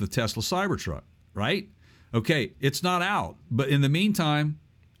Musk with the Tesla Cybertruck, right? Okay, it's not out, but in the meantime,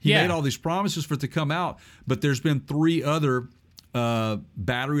 he Yeah. made all these promises for it to come out. But there's been 3 other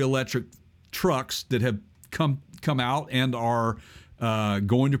battery electric trucks that have come out and are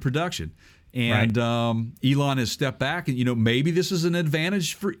going to production. And Elon has stepped back, and maybe this is an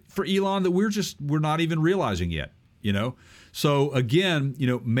advantage for Elon that we're not even realizing yet. So again,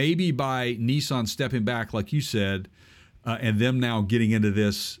 maybe by Nissan stepping back, like you said, and them now getting into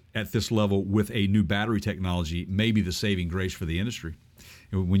this at this level with a new battery technology, maybe the saving grace for the industry.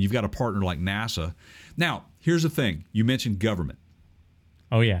 When you've got a partner like NASA. Now, here's the thing: you mentioned government.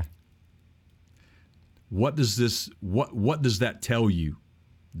 Oh, yeah. What does that tell you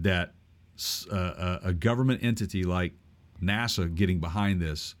that a government entity like NASA getting behind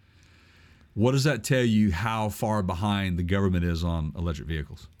this? What does that tell you how far behind the government is on electric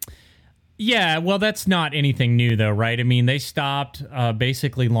vehicles? Yeah, well, that's not anything new, though, right? I mean, they stopped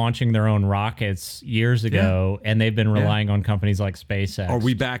basically launching their own rockets years ago, and they've been relying on companies like SpaceX. Are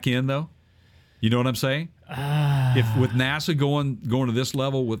we back in, though? You know what I'm saying? If with NASA going to this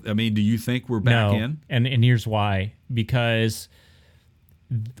level, do you think we're back in? And here's why: because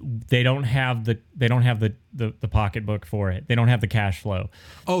they don't have the pocketbook for it. They don't have the cash flow.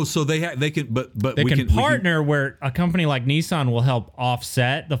 Oh, so they can, but they can partner where a company like Nissan will help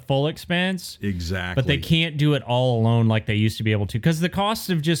offset the full expense. Exactly. But they can't do it all alone like they used to be able to, because the costs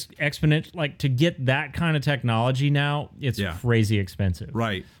of just exponential, like to get that kind of technology now, it's crazy expensive.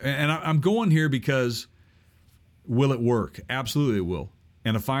 Right. And I'm going here because will it work? Absolutely it will.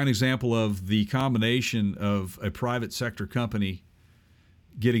 And a fine example of the combination of a private sector company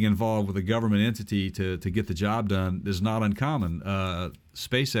getting involved with a government entity to get the job done is not uncommon.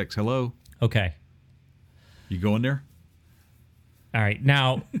 SpaceX, hello. Okay. You going there? All right.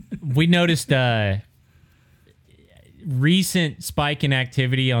 Now, we noticed a recent spike in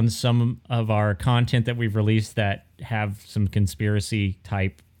activity on some of our content that we've released that have some conspiracy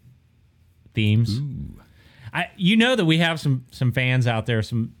type themes. Ooh. You know that we have some fans out there,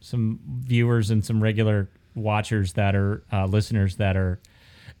 some viewers and some regular watchers that are listeners that are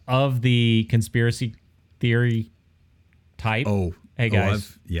of the conspiracy theory type. Hey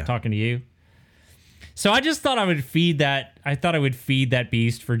guys, talking to you. So I just thought I would feed that. I thought I would feed that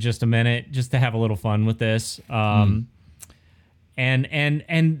beast for just a minute, just to have a little fun with this. And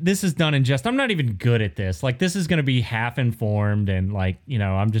this is done in jest. I'm not even good at this. Like, this is going to be half informed, and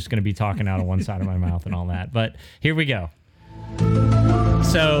I'm just going to be talking out of one side of my mouth and all that. But here we go.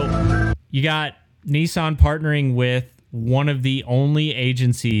 So you got Nissan partnering with one of the only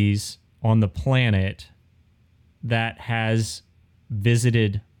agencies on the planet that has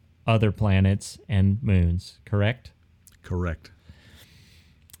visited other planets and moons, correct? Correct.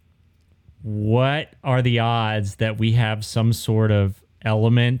 What are the odds that we have some sort of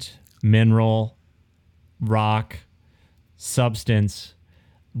element, mineral, rock, substance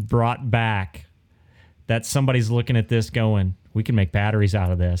brought back that somebody's looking at this going, we can make batteries out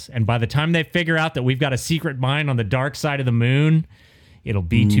of this? And by the time they figure out that we've got a secret mine on the dark side of the moon, it'll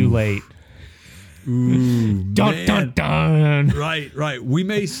be too late. Ooh, dun, dun, dun. Right. We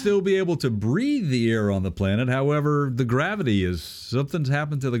may still be able to breathe the air on the planet. However, the gravity something's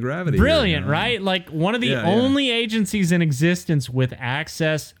happened to the gravity. Brilliant, here, right? Like one of the only agencies in existence with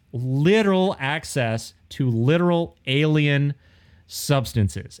literal access to literal alien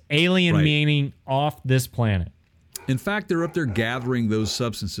substances. Alien meaning off this planet. In fact, they're up there gathering those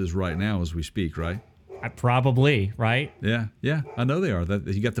substances right now as we speak, right? Probably, right? Yeah, I know they are.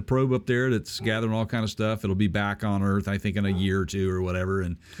 You got the probe up there that's gathering all kind of stuff. It'll be back on Earth, I think, in a year or two or whatever.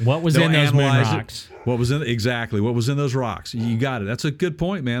 And what was in those moon rocks? What was in those rocks? You got it. That's a good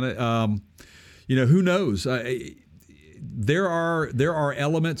point, man. Who knows? There are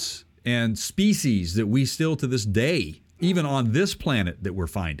elements and species that we still to this day, even on this planet, that we're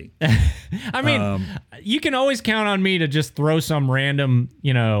finding. I mean, you can always count on me to just throw some random,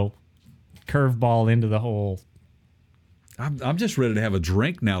 curveball into the hole. I'm just ready to have a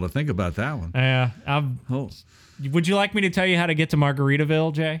drink now to think about that one. Yeah. Would you like me to tell you how to get to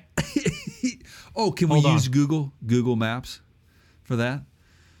Margaritaville, Jay? Can we use Google Maps for that?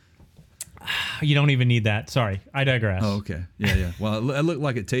 You don't even need that. Sorry, I digress. Oh, okay. Yeah. Well, it looked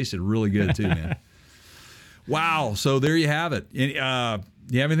like it tasted really good too, man. Wow. So there you have it. Do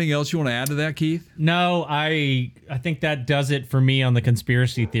you have anything else you want to add to that, Keith? No, I think that does it for me on the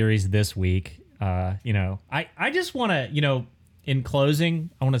conspiracy theories this week. I just want to, in closing,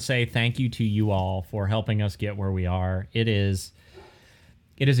 I want to say thank you to you all for helping us get where we are. It is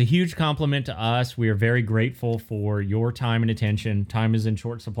a huge compliment to us. We are very grateful for your time and attention. Time is in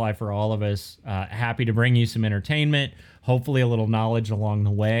short supply for all of us. Happy to bring you some entertainment, hopefully a little knowledge along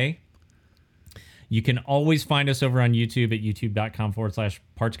the way. You can always find us over on YouTube at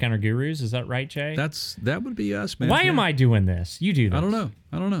youtube.com/Parts Counter Gurus. Is that right, Jay? That would be us, man. Why am I doing this? You do this. I don't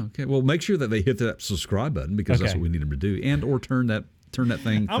know. Okay. Well, make sure that they hit that subscribe button because that's what we need them to do, and or turn that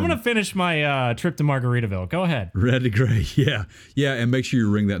thing. I'm going to finish my trip to Margaritaville. Go ahead. Red to gray. Yeah. And make sure you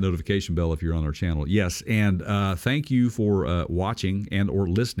ring that notification bell if you're on our channel. Yes. And thank you for watching and or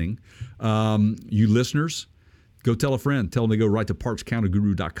listening. You listeners, go tell a friend. Tell them to go right to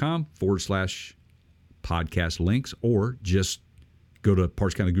partscounterguru.com/podcast links, or just go to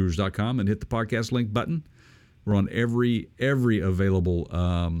partscountergurus.com and hit the podcast link button. We're on every available.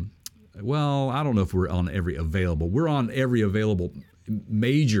 I don't know if we're on every available. We're on every available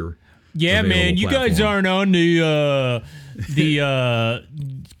major. Yeah, man, you platform. guys aren't on the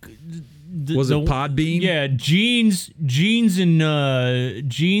Was it Podbean? Yeah, jeans and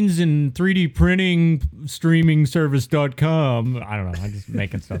 3D printing streaming service.com. I don't know. I'm just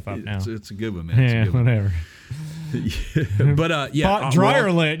making stuff up now. It's a good one, man. It's Yeah, a good one. whatever. But yeah,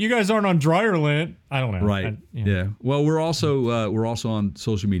 Dryerlint. You guys aren't on Dryerlint. I don't know. Right. Yeah. Well, we're also on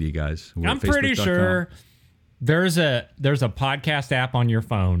social media, guys. We're I'm at pretty Facebook.com. sure there's a podcast app on your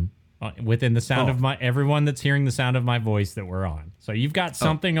phone within the sound of everyone that's hearing the sound of my voice that we're on. So you've got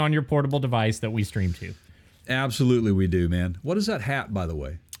something on your portable device that we stream to. Absolutely, we do, man. What is that hat, by the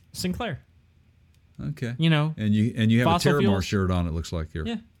way? Sinclair. Okay. You know. And you have a fossil Terramar fuels. shirt on. It looks like here.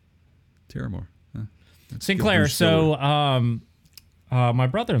 Yeah. Terramar. Huh. Sinclair. Bruce So my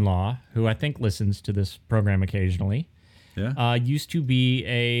brother-in-law, who I think listens to this program occasionally, Yeah. used to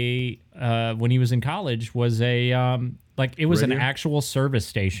be when he was in college, was an Radio? actual service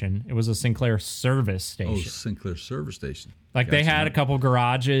station. It was a Sinclair service station. Oh, Sinclair service station. Like they Gotcha. had a couple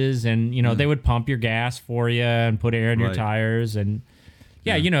garages, and they would pump your gas for you and put air in your Right. tires, and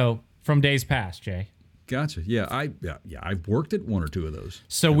from days past, Jay. Gotcha. Yeah, I've worked at one or two of those.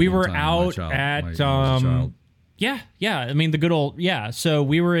 So at we one were time when out my at when I was a child. yeah. I mean the good old So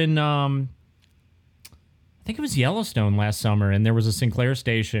we were in I think it was Yellowstone last summer, and there was a Sinclair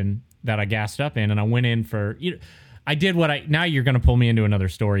station that I gassed up in, and I went in for I did now you're going to pull me into another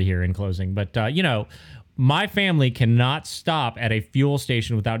story here in closing, but my family cannot stop at a fuel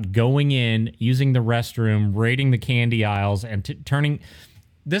station without going in, using the restroom, raiding the candy aisles, and turning.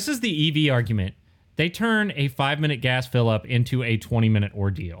 This is the EV argument. They turn a 5-minute gas fill up into a 20-minute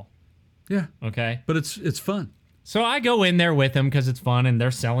ordeal. Yeah, Okay, but it's fun. so I go in there with them because it's fun, and they're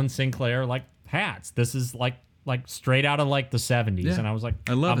selling Sinclair like hats. This is like straight out of like the 70s, Yeah, and I was like,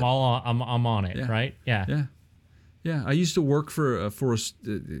 I love I'm it. I'm on it, Yeah. right? Yeah. Yeah. I used to work for a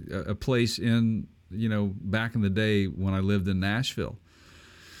place in back in the day when I lived in Nashville.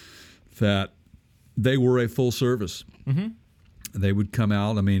 That they were a full service. Mm-hmm. They would come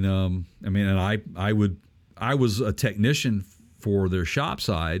out. And I was a technician for their shop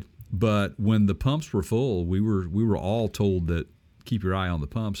side, but when the pumps were full, we were all told that keep your eye on the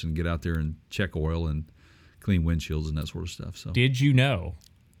pumps and get out there and check oil and clean windshields and that sort of stuff. So Did you know?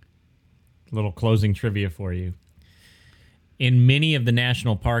 Little closing trivia for you. In many of the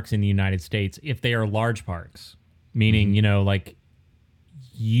national parks in the United States, if they are large parks, meaning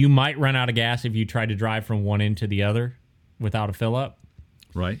you might run out of gas if you try to drive from one end to the other without a fill up.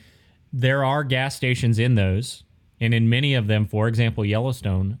 right. There are gas stations in those, and in many of them, for example,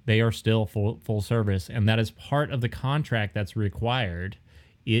 Yellowstone, they are still full service, and that is part of the contract that's required.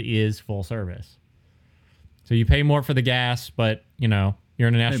 It is full service. So you pay more for the gas, but you're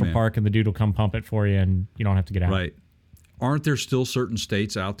in a national man. park, and the dude will come pump it for you, and you don't have to get out. Right. Aren't there still certain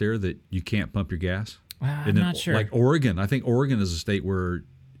states out there that you can't pump your gas? I'm not sure. Like Oregon. I think Oregon is a state where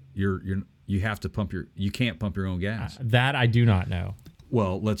you have to you can't pump your own gas. That I do not know.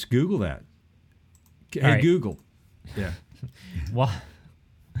 Well, let's Google that. Hey, right. Google. Yeah.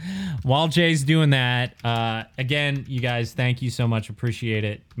 While Jay's doing that, again, you guys, thank you so much. Appreciate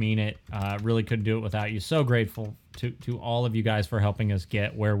it. Mean it. Really couldn't do it without you. So grateful to all of you guys for helping us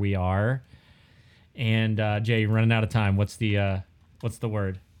get where we are. And Jay, you're running out of time. What's the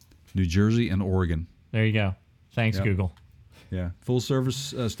word? New Jersey and Oregon. There you go. Thanks, Yep. Google. Yeah. Full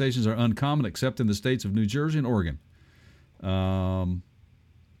service stations are uncommon except in the states of New Jersey and Oregon.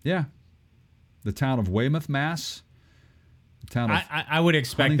 Yeah. The town of Weymouth, Mass. The town of I would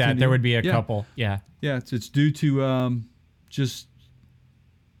expect Huntington, that there would be a yeah. couple. Yeah. Yeah, it's due to just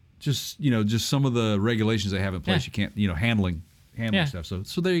some of the regulations they have in place. Yeah. You can't handling Yeah. stuff.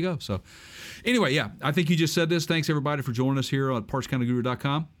 So there you go. So anyway, yeah, I think you just said this. Thanks everybody for joining us here on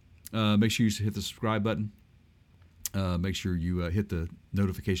PartsCounterGuru.com. Make sure you hit the subscribe button. Make sure you hit the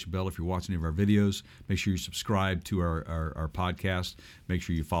notification bell if you're watching any of our videos. Make sure you subscribe to our podcast. Make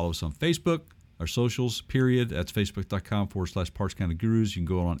sure you follow us on Facebook. Our socials, period. That's facebook.com/PartsCounterGurus. You can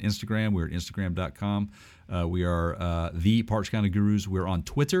go on Instagram. We're at Instagram.com. We are the Parts Counter Gurus. We're on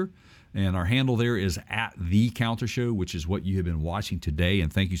Twitter, and our handle there is at The Counter Show, which is what you have been watching today.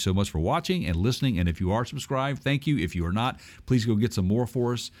 And thank you so much for watching and listening. And if you are subscribed, thank you. If you are not, please go get some more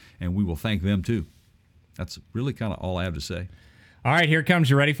for us, and we will thank them too. That's really kind of all I have to say. All right, here it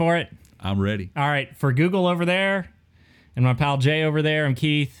comes. You ready for it? I'm ready. All right, for Google over there and my pal Jay over there, I'm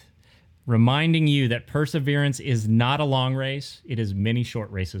Keith, reminding you that perseverance is not a long race. It is many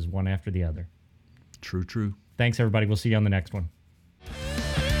short races, one after the other. True. Thanks, everybody. We'll see you on the next one.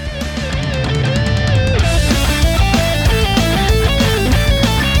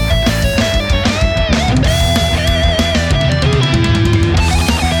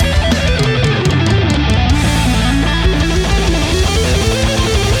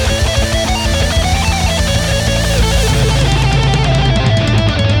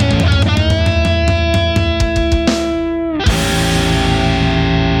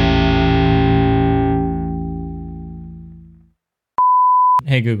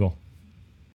 Hey Google.